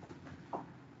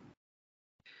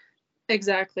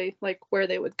 Exactly. Like where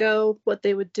they would go, what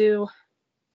they would do.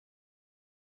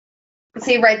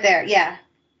 See, right there, yeah.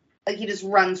 Like, he just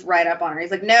runs right up on her.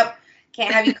 He's like, nope,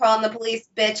 can't have you calling the police,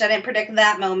 bitch. I didn't predict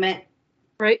that moment.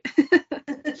 Right?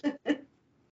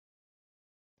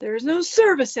 There's no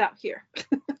service out here.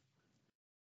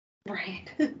 Right.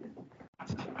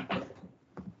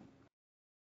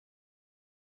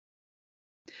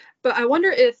 But I wonder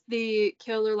if the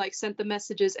killer like sent the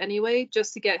messages anyway,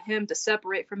 just to get him to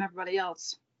separate from everybody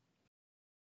else.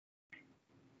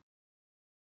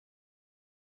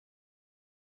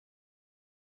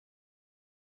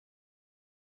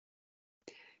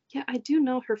 Yeah, I do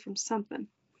know her from something.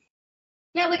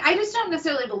 Yeah, like, I just don't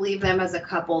necessarily believe them as a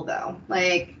couple, though.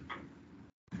 Like,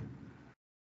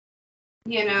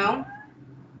 you know?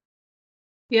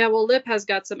 Yeah, well, Lip has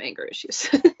got some anger issues.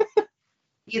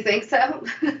 You think so?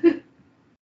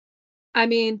 I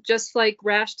mean, just like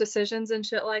rash decisions and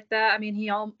shit like that. I mean,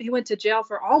 he went to jail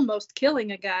for almost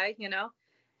killing a guy, you know?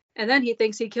 And then he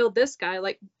thinks he killed this guy.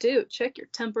 Like, dude, check your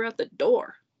temper at the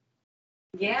door.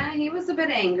 Yeah, he was a bit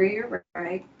angry. You're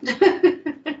right.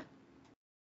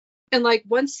 And like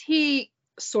once he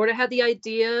sort of had the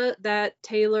idea that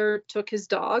Taylor took his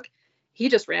dog, he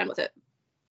just ran with it.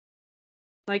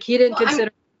 Like he didn't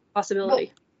consider the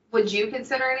possibility. Well, would you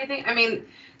consider anything? I mean,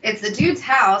 it's the dude's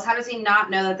house. How does he not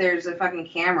know that there's a fucking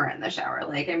camera in the shower?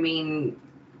 Like, I mean,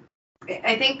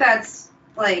 I think that's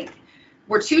like,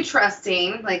 we're too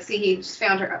trusting. Like, see, he just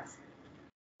found her.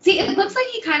 See, it looks like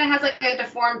he kind of has like a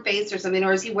deformed face or something,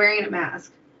 or is he wearing a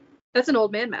mask? That's an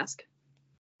old man mask.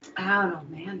 Oh, no,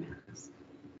 man mask.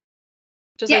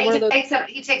 Just Yeah, like one of those,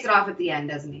 he takes it off at the end,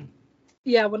 doesn't he?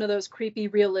 yeah, one of those creepy,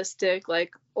 realistic,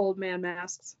 like old man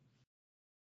masks.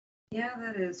 Yeah,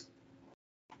 that is.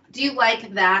 Do you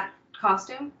like that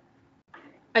costume?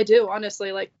 I do,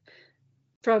 honestly. Like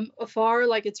from afar,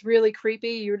 like it's really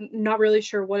creepy. You're not really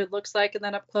sure what it looks like, and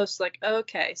then up close, like,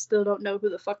 okay, still don't know who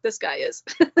the fuck this guy is.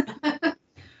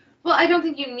 Well, I don't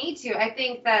think you need to. I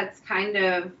think that's kind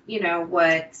of, you know,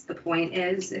 what the point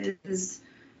is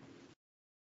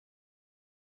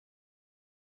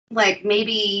like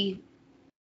maybe,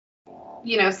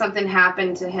 you know, something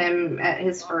happened to him at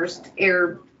his first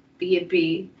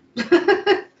Airbnb.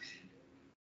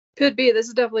 Could be. This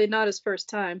is definitely not his first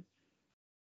time.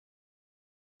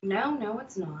 No,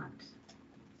 it's not.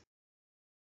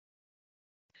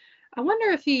 I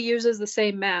wonder if he uses the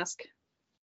same mask.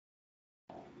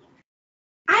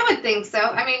 I would think so.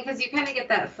 I mean, because you kind of get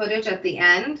that footage at the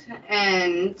end,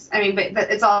 and I mean, but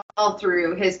it's all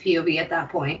through his POV at that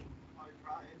point.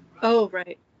 Oh,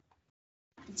 right.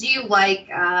 Do you like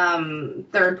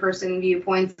third-person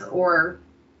viewpoints, or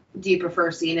do you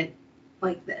prefer seeing it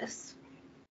like this?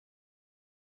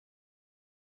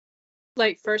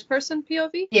 Like first person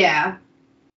POV? Yeah.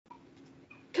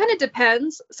 Kind of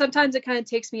depends. Sometimes it kind of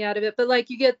takes me out of it, but like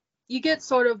you get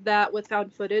sort of that with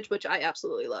found footage, which I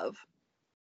absolutely love.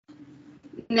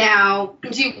 Now,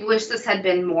 do you wish this had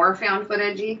been more found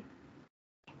footage-y?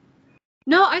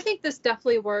 No, I think this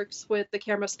definitely works with the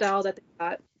camera style that they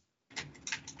got.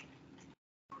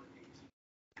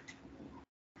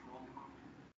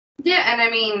 Yeah, and I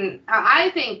mean, I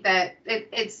think that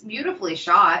it's beautifully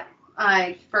shot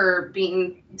for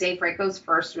being Dave Franco's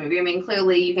first movie. I mean,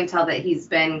 clearly you can tell that he's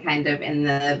been kind of in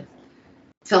the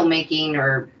filmmaking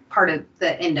or part of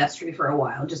the industry for a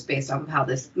while, just based off of how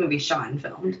this movie's shot and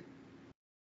filmed.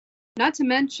 Not to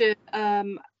mention,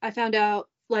 I found out,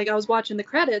 like, I was watching the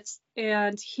credits,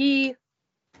 and he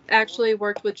actually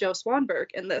worked with Joe Swanberg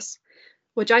in this,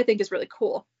 which I think is really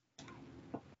cool.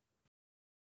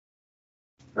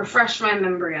 Refresh my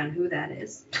memory on who that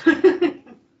is.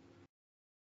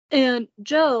 And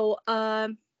Joe,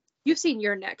 you've seen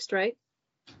You're Next, right?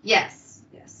 Yes.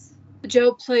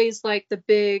 Joe plays like the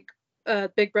big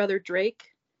brother Drake.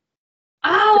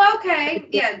 Oh, okay.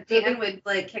 Yeah, Dan would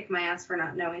like kick my ass for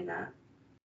not knowing that.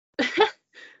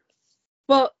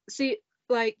 Well, see,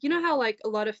 like, you know how like a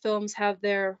lot of films have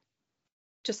their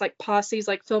just like posses,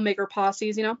 like filmmaker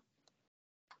posses, you know?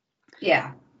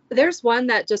 Yeah. There's one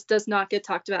that just does not get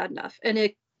talked about enough, and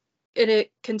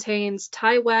it contains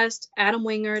Ty West, Adam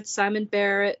Wingard, Simon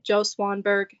Barrett, Joe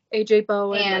Swanberg, AJ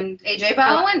Bowen, and AJ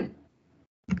Bowen.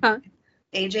 Huh?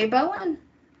 AJ Bowen.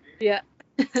 Yeah.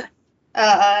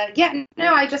 Yeah,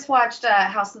 no, I just watched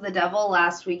House of the Devil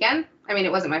last weekend. I mean,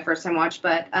 it wasn't my first time watch,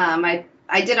 but I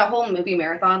did a whole movie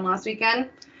marathon last weekend.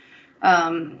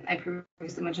 I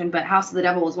previously mentioned, but House of the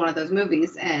Devil was one of those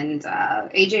movies, and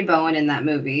AJ Bowen in that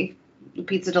movie, the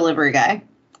pizza delivery guy.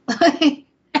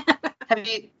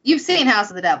 You've seen House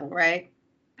of the Devil, right?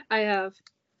 I have.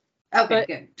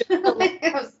 Okay, good.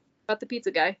 About the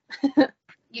pizza guy.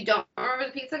 You don't remember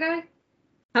the pizza guy?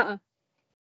 Uh-uh.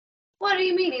 What do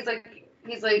you mean? He's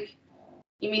like,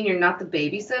 you mean you're not the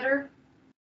babysitter?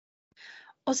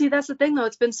 Oh, see, that's the thing, though.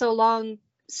 It's been so long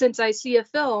since I see a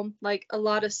film, like, a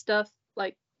lot of stuff,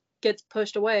 like, gets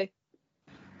pushed away.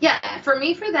 Yeah, for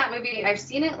me, for that movie, I've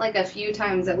seen it, like, a few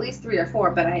times, at least 3 or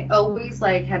 4, but I always,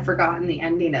 like, had forgotten the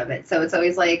ending of it. So it's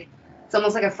always, like, it's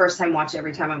almost like a first-time watch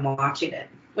every time I'm watching it,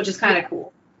 which is kind of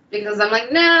cool. Because I'm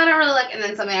like, nah, I don't really like it. And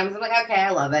then something happens, I'm like, okay,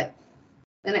 I love it.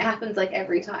 And it happens, like,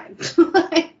 every time.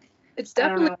 It's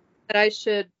definitely that I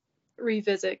should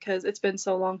revisit because it's been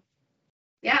so long.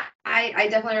 Yeah, I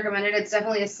definitely recommend it. It's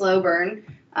definitely a slow burn.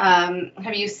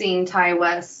 Have you seen Ty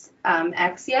West's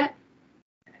X yet?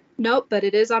 Nope, but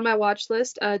it is on my watch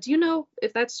list. Do you know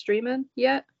if that's streaming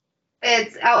yet?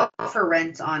 It's out for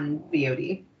rent on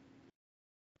VOD.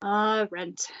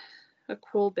 Rent. A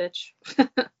cruel bitch.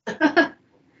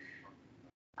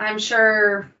 I'm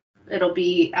sure it'll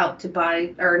be out to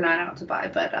buy, or not out to buy,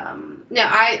 but no,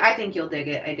 I think you'll dig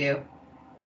it. I do.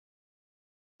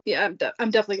 Yeah, I'm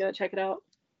definitely gonna check it out.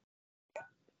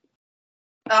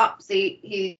 Oh,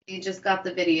 see, he just got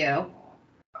the video.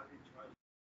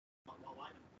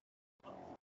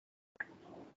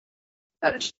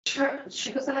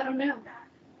 She goes, I don't know.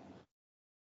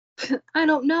 I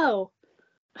don't know.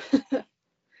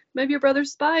 Maybe your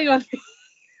brother's spying on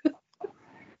me.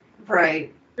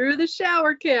 Right. Through the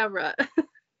shower camera.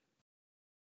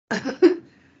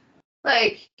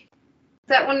 Like,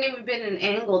 that wouldn't even been an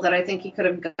angle that I think he could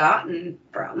have gotten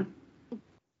from.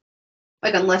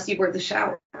 Like, unless you were at the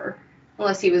shower.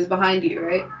 Unless he was behind you,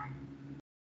 right?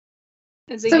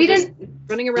 So he didn't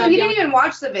running around. So he didn't even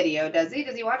watch the video, does he?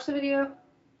 Does he watch the video?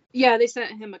 Yeah, they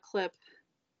sent him a clip.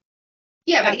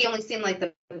 Yeah, but he only seen, like,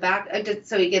 the back.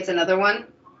 So he gets another one?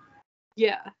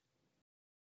 Yeah.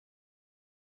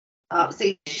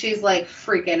 See, she's, like,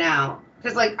 freaking out.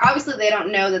 Because, like, obviously they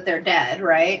don't know that they're dead,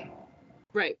 right?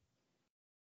 Right.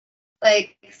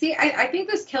 Like, see, I think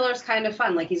this killer's kind of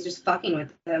fun. Like, he's just fucking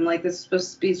with them. Like, this is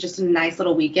supposed to be just a nice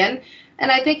little weekend.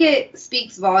 And I think it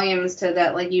speaks volumes to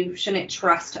that, like, you shouldn't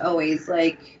trust always,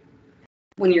 like,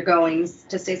 when you're going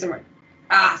to stay somewhere.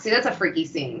 See, that's a freaky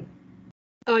scene.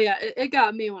 Oh, yeah, it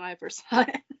got me when I first saw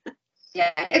it.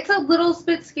 Yeah, it's a little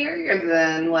bit scarier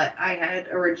than what I had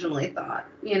originally thought,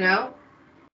 you know?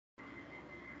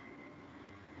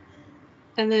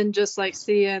 And then just, like,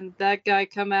 seeing that guy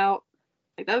come out,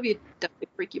 like, that would be definitely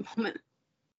a freaky moment.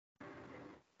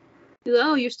 He's like,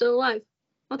 oh, you're still alive.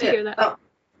 I'll take care of that. Oh.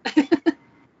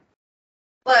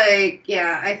 Like,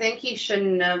 yeah, I think he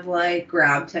shouldn't have, like,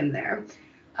 grabbed him there.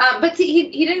 But see,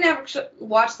 he didn't ever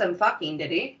watch them fucking,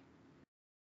 did he?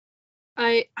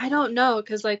 I don't know,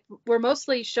 because, like, we're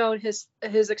mostly shown his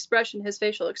expression, his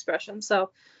facial expression.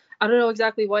 So I don't know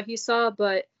exactly what he saw,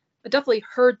 but I definitely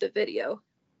heard the video.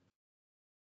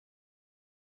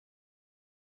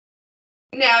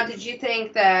 Now, did you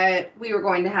think that we were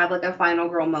going to have, like, a final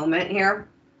girl moment here?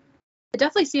 I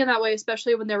definitely see it that way,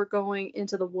 especially when they were going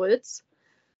into the woods,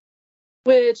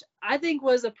 which I think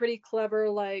was a pretty clever,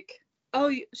 like,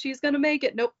 oh, she's going to make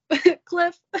it. Nope.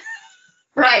 Cliff.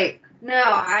 Right. No,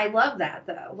 I love that,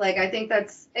 though. Like, I think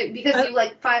that's because you,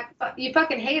 like, you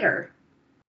fucking hate her.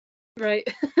 Right.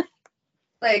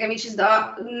 Like, I mean, she's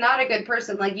not a good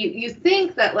person. Like, you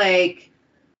think that, like,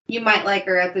 you might like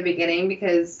her at the beginning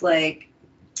because, like,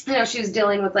 you know, she was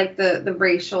dealing with, like, the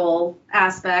racial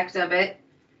aspect of it.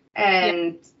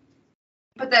 And,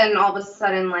 but then all of a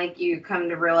sudden, like, you come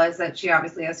to realize that she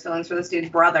obviously has feelings for this dude's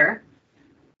brother.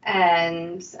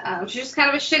 And she's just kind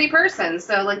of a shitty person.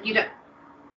 So, like,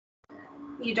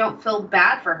 you don't feel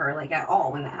bad for her, like, at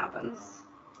all when that happens.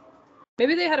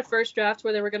 Maybe they had a first draft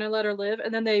where they were going to let her live,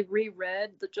 and then they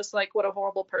reread just, like, what a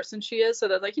horrible person she is. So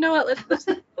they're like, you know what, let's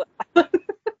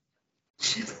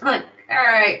She's like, all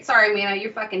right, sorry, Mina,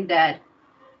 you're fucking dead.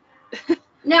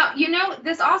 Now, you know,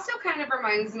 this also kind of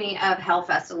reminds me of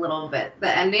Hellfest a little bit,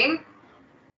 the ending.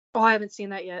 Oh, I haven't seen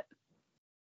that yet.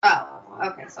 Oh,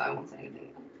 okay, so I won't say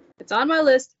anything. It's on my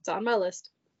list. It's on my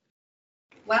list.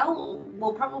 Well,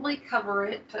 we'll probably cover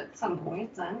it at some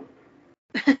point then.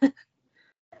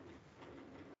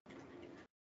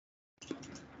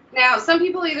 Now, some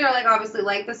people either, like, obviously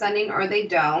like this ending or they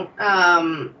don't.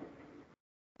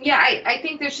 Yeah, I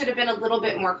think there should have been a little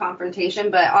bit more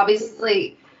confrontation, but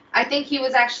obviously, I think he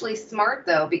was actually smart,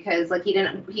 though, because, like,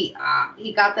 he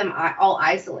got them all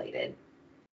isolated.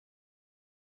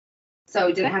 so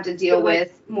he didn't have to deal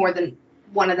with more than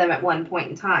one of them at one point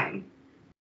in time.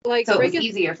 Like, So it was breaking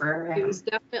easier for it him. was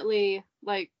definitely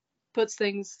like puts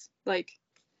things like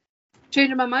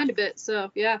changing my mind a bit.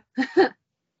 So yeah.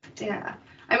 Yeah.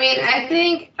 I mean, I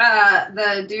think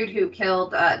the dude who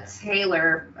killed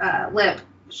Taylor, Lip,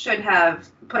 should have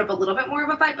put up a little bit more of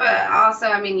a fight, but also,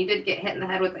 I mean, you did get hit in the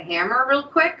head with a hammer real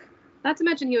quick. Not to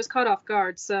mention he was caught off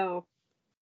guard. So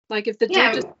like if the dude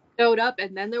Yeah. just showed up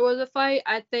and then there was a fight,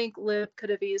 I think Lip could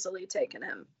have easily taken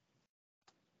him.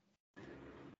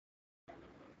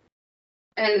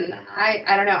 And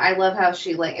I don't know, I love how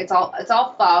she, like, it's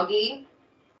all foggy,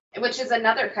 which is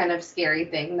another kind of scary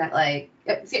thing that, like,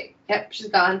 yep, she's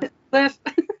gone. Cliff.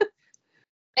 And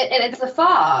it's the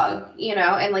fog, you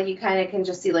know, and, like, you kind of can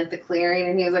just see, like, the clearing,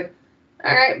 and he was like,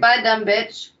 all right, bye, dumb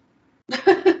bitch.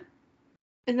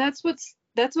 And that's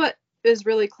what is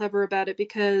really clever about it,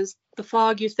 because the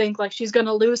fog, you think like she's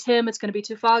gonna lose him, it's gonna be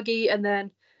too foggy, and then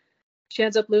she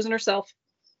ends up losing herself.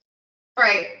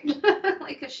 Right.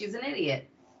 Like, because she's an idiot.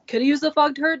 Could have used the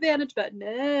fog to her advantage, but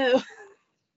no.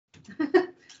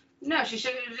 No, she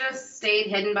should have just stayed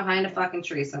hidden behind a fucking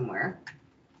tree somewhere.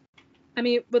 I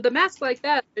mean, with a mask like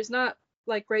that, there's not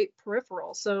like great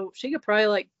peripheral, so she could probably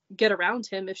like get around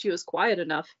him if she was quiet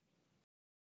enough.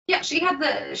 Yeah, she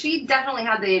definitely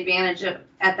had the advantage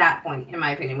at that point, in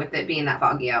my opinion, with it being that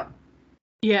foggy out.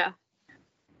 Yeah.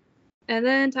 And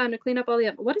then time to clean up all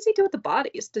the. What does he do with the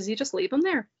bodies? Does he just leave them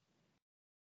there?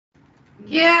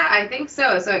 Yeah, I think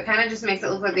so. So it kind of just makes it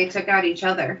look like they took out each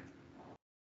other.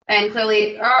 And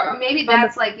clearly, or maybe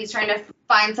that's like he's trying to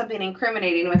find something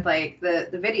incriminating with like the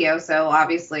video. So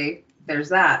obviously there's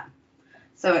that.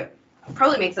 So it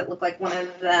probably makes it look like one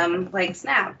of them like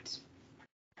snapped.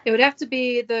 It would have to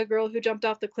be the girl who jumped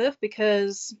off the cliff,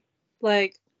 because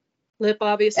like Lip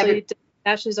obviously did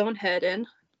dash his own head in.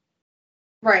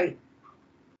 Right.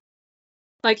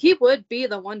 Like he would be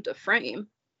the one to frame.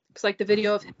 It's like the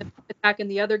video of him attacking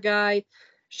the other guy,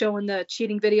 showing the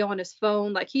cheating video on his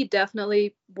phone. Like he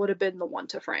definitely would have been the one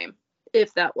to frame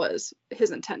if that was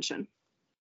his intention.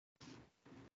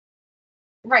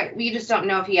 Right. We just don't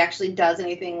know if he actually does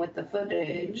anything with the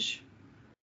footage.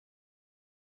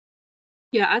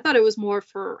 Yeah, I thought it was more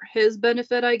for his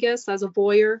benefit, I guess, as a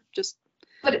voyeur. Just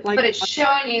But like, but it's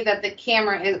showing you that the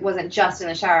camera wasn't just in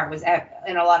the shower. It was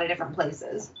in a lot of different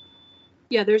places.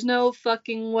 yeah, there's no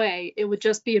fucking way it would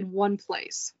just be in one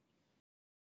place.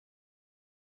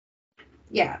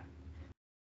 Yeah.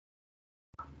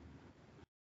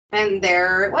 And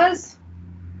there it was.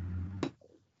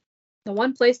 The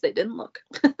one place they didn't look.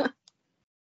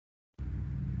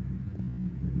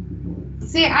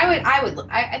 See,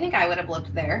 I think I would have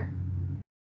looked there.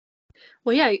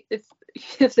 Well, yeah,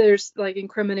 if there's like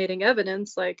incriminating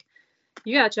evidence, like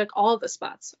you gotta check all the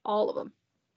spots, all of them.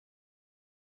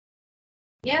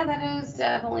 Yeah, that is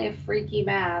definitely a freaky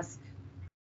mask.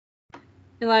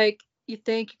 And like you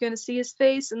think you're gonna see his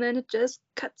face, and then it just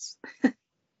cuts.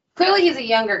 Clearly, he's a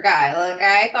younger guy. Like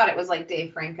I thought it was like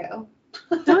Dave Franco.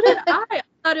 So did I. I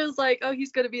thought it was like, oh,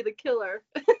 he's gonna be the killer.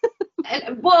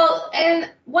 And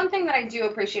one thing that I do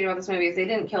appreciate about this movie is they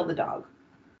didn't kill the dog.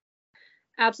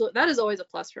 Absolutely, that is always a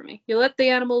plus for me. You let the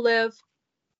animal live,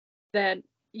 then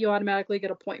you automatically get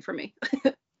a point for me.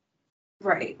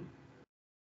 Right.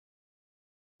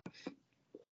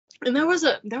 And there was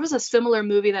a similar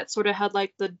movie that sort of had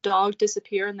like the dog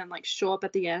disappear and then like show up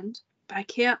at the end, but I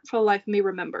can't for the life of me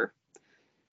remember.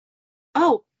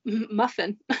 Oh,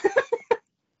 Muffin.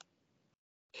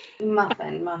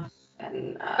 Muffin.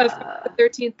 The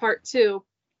 13th part 2.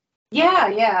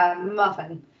 Yeah,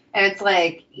 Muffin. And it's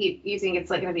like you think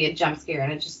it's like gonna be a jump scare,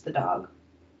 and it's just the dog.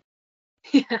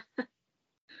 Yeah.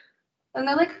 And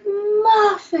they're like,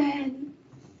 Muffin.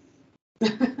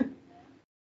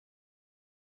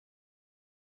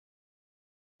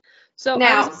 So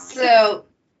Now,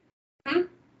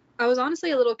 I was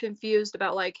honestly a little confused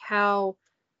about like how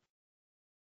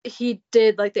he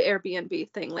did like the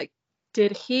Airbnb thing. Like,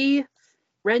 did he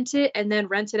rent it and then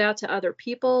rent it out to other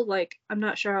people? Like, I'm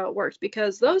not sure how it works,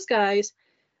 because those guys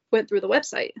went through the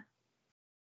website.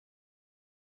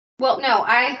 Well, no,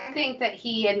 I think that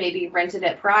he had maybe rented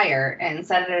it prior and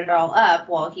set it all up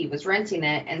while he was renting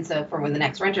it, and so for when the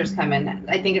next renters come in,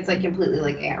 I think it's like completely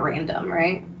like at random,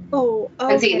 right? Oh,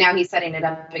 And see, now he's setting it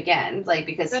up again, like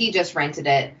because he just rented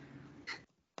it,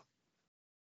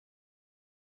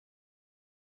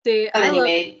 See, and then I he love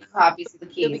made copies of the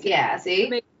keys. Yeah, see?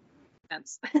 Makes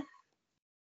sense.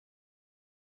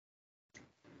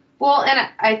 Well, and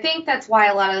I think that's why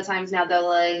a lot of the times now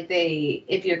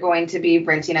if you're going to be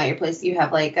renting out your place, you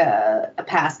have like a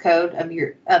passcode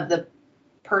of the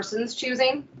person's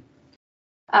choosing.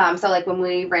 So like when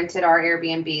we rented our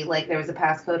Airbnb, like there was a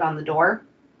passcode on the door,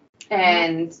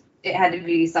 and it had to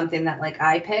be something that like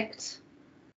I picked.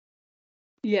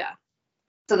 Yeah.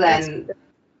 So then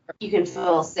you can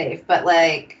feel safe, but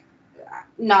like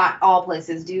not all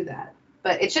places do that.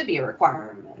 But it should be a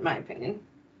requirement, in my opinion.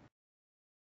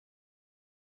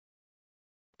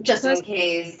 Just in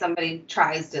case somebody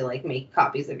tries to like make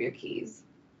copies of your keys.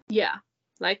 Yeah,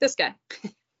 like this guy.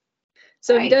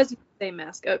 So Right. he does use the same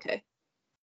mask. Okay.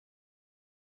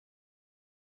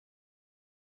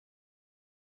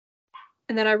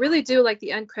 And then I really do like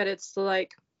the end credits to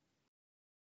like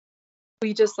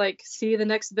we just like see the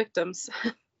next victims.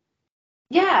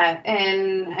 Yeah,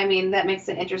 and I mean that makes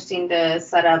it interesting to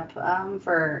set up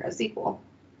for a sequel.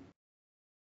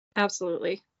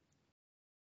 Absolutely.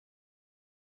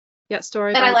 Yeah,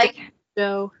 story. And I like,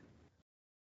 Joe.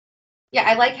 yeah,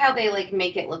 I like how they like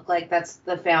make it look like that's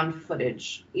the found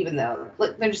footage, even though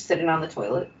like, they're just sitting on the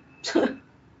toilet.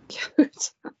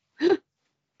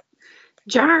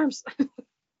 Germs.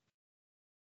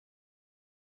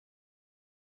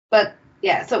 But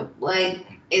yeah, so like,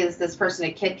 is this person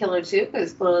a kid killer too?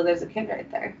 Because clearly there's a kid right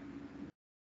there.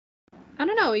 I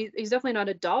don't know. He's definitely not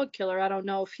a dog killer. I don't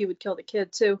know if he would kill the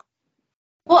kid too.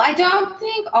 Well, I don't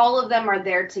think all of them are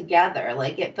there together.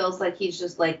 Like it feels like he's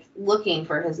just like looking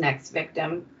for his next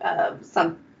victim.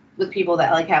 Some with people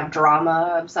that like have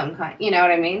drama of some kind. You know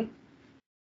what I mean?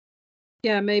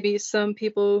 Yeah, maybe some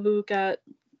people who got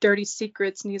dirty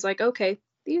secrets, and he's like, okay,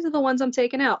 these are the ones I'm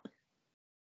taking out.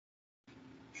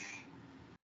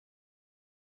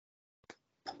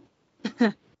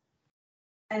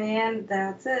 And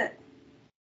that's it.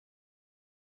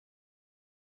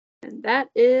 And that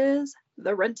is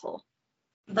The Rental.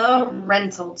 The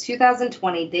Rental,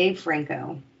 2020, Dave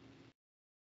Franco.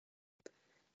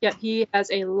 Yeah, he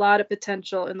has a lot of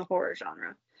potential in the horror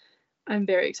genre. I'm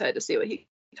very excited to see what he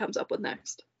comes up with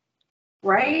next.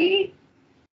 Right?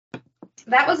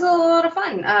 That was a lot of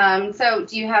fun. So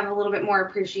do you have a little bit more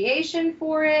appreciation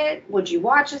for it? Would you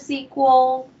watch a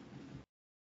sequel?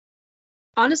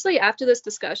 Honestly, after this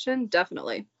discussion,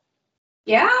 definitely.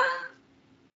 Yeah?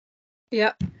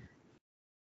 Yep.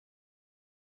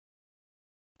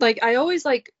 Like, I always,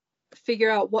 like, figure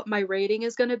out what my rating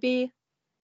is going to be.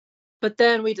 But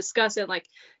then we discuss it, like,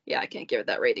 yeah, I can't give it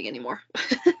that rating anymore.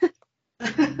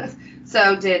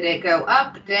 So did it go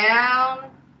up,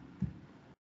 down?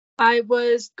 I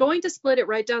was going to split it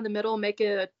right down the middle, make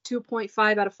it a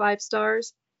 2.5 out of 5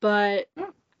 stars. But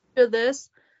after this,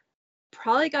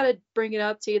 probably got to bring it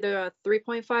up to either a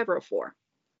 3.5 or a 4.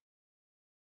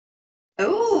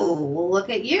 Oh, look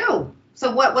at you.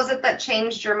 So what was it that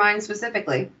changed your mind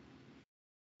specifically?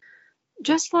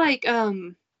 Just like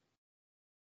coming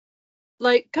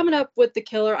up with the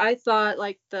killer, I thought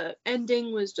like the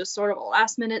ending was just sort of a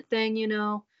last minute thing, you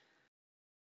know.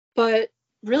 But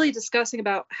really discussing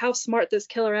about how smart this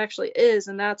killer actually is,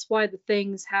 and that's why the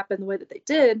things happened the way that they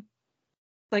did,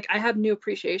 like I have new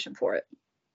appreciation for it.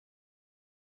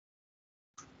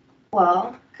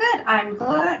 Well, good. I'm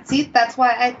glad. See, that's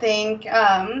why I think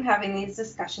having these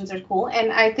discussions are cool.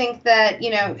 And I think that, you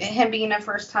know, him being a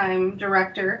first-time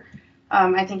director,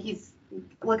 I think he's,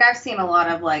 look, I've seen a lot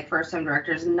of, like, first-time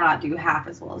directors not do half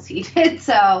as well as he did.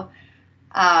 So,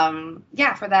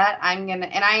 yeah, for that, I'm going to,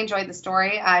 and I enjoyed the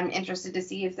story. I'm interested to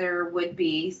see if there would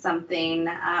be something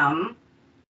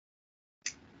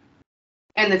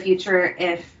in the future.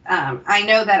 If, I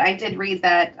know that I did read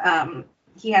that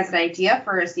he has an idea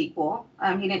for a sequel.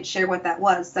 He didn't share what that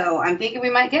was, so I'm thinking we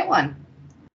might get one.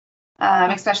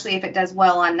 Especially if it does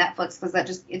well on Netflix, because I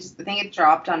think it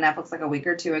dropped on Netflix like a week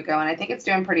or two ago, and I think it's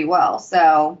doing pretty well.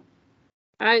 So,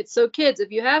 All right, so kids,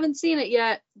 if you haven't seen it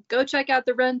yet, go check out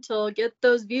The Rental, get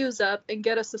those views up, and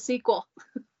get us a sequel.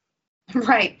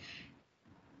 right,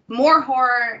 more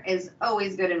horror is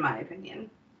always good in my opinion.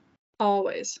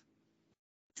 Always.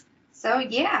 So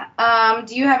yeah,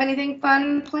 do you have anything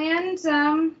fun planned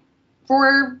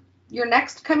for your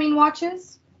next coming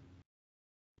watches?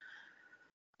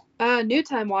 New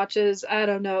time watches, I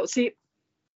don't know. See,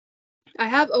 I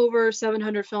have over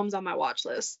 700 films on my watch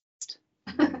list.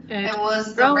 And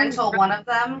was The Rental one of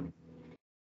them?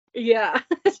 Yeah.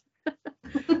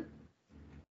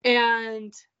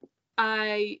 And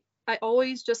I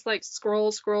always just like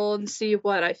scroll and see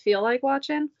what I feel like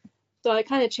watching. So I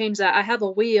kind of changed that. I have a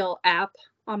wheel app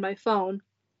on my phone.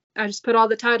 I just put all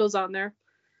the titles on there.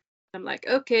 I'm like,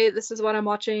 okay, this is what I'm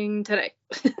watching today.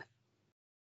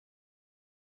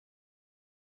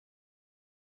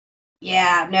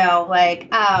 Yeah, no, like,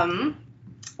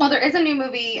 well, there is a new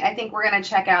movie I think we're going to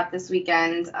check out this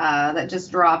weekend that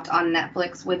just dropped on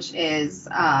Netflix, which is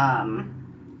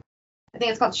I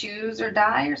think it's called Choose or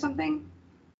Die or something.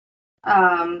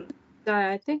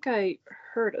 I think I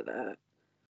heard of that.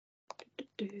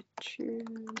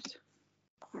 Choose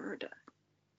or die.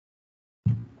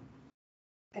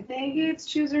 I think it's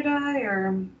Choose or Die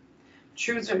or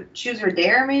Choose or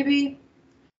Dare, maybe.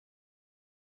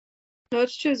 No,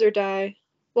 it's Choose or Die.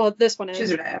 Well, this one is.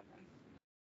 Choose or Die.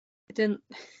 It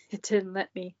didn't let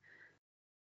me.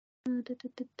 Here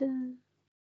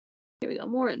we go.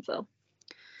 More info.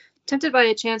 Tempted by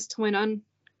a chance to win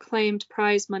unclaimed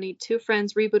prize money, two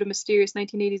friends reboot a mysterious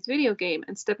 1980s video game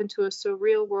and step into a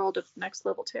surreal world of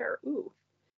next-level terror. Ooh.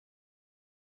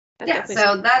 Yeah,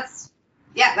 so that's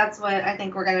what I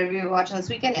think we're going to be watching this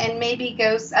weekend. And maybe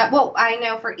go... well, I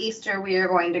know for Easter we are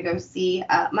going to go see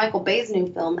Michael Bay's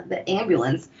new film, The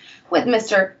Ambulance, with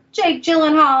Mr. Jake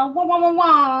Gyllenhaal. Wah, wah,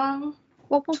 wah,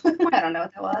 wah. I don't know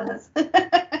what that was.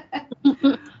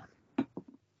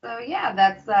 So yeah,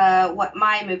 that's what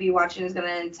my movie watching is going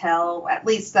to entail, at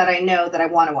least that I know that I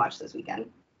want to watch this weekend.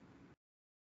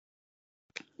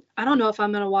 I don't know if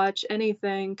I'm going to watch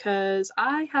anything because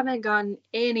I haven't gotten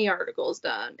any articles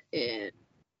done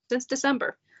since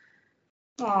December.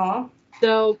 Aw.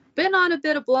 So, been on a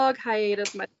bit of blog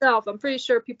hiatus myself. I'm pretty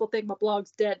sure people think my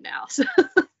blog's dead now. So.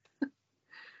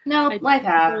 No, life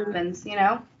happens, you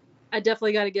know? I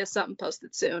definitely got to get something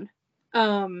posted soon.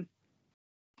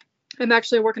 I'm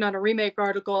actually working on a remake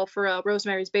article for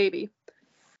Rosemary's Baby.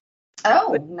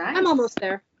 Oh, nice. I'm almost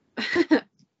there.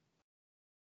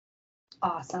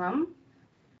 Awesome.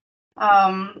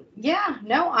 Yeah,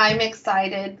 no, I'm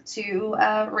excited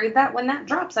to read that when that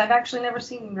drops. I've actually never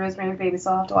seen Rosemary's Baby,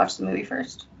 so I'll have to watch the movie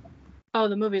first. Oh,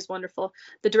 the movie's wonderful.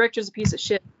 The director's a piece of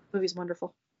shit. The movie's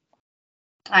wonderful.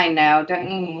 I know. Don't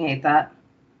you hate that?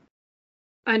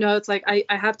 I know. It's like I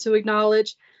have to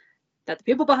acknowledge that the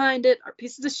people behind it are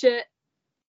pieces of shit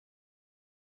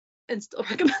and still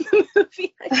recommend the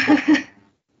movie.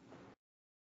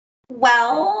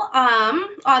 Well,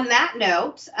 on that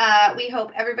note, we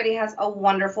hope everybody has a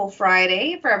wonderful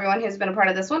Friday. For everyone who's been a part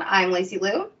of this one, I'm Lacey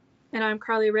Lou. And I'm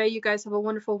Carly Ray. You guys have a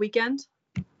wonderful weekend.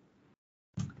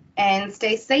 And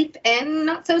stay safe and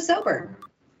not so sober.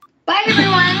 Bye,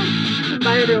 everyone.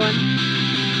 Bye, everyone.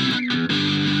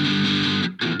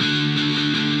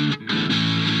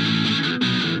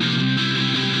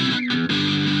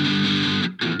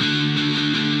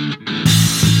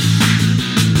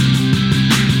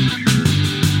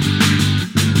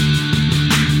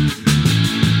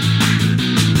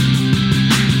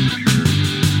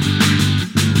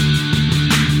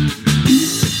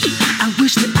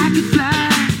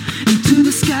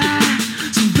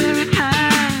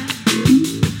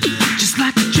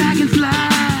 Dragonfly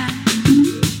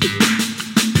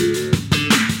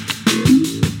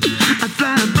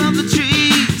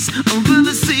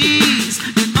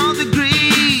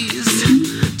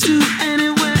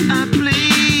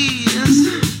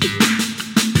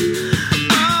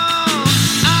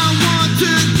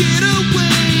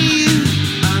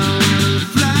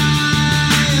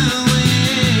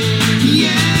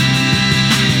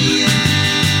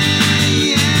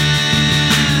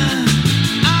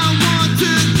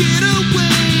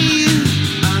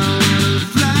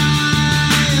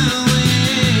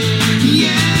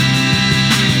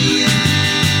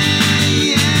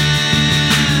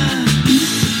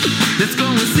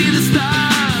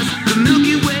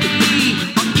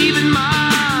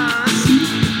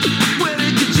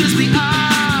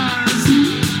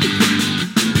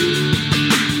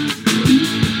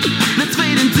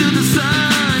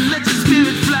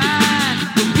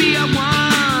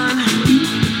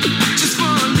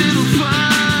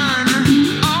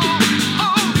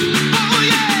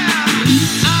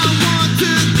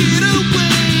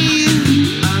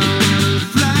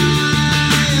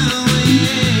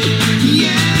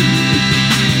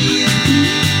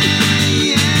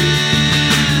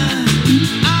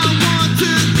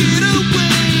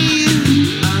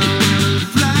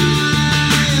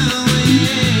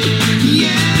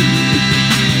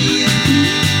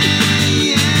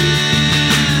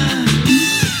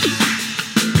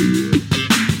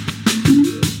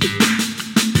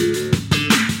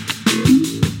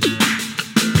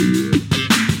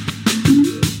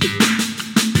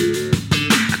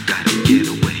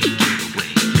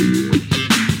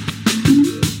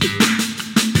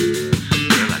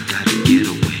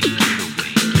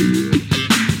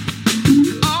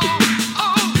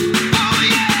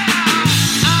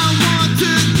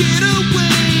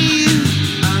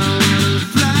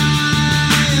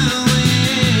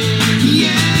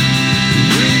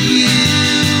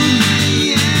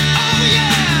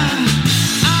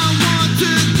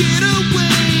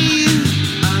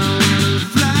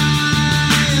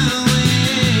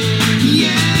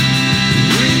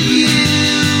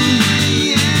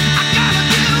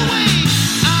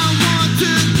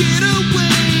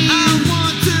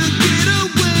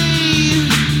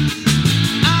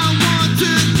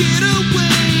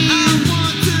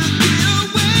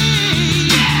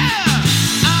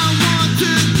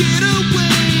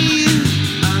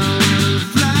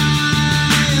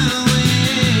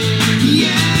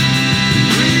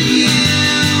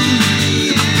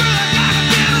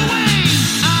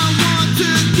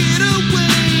Get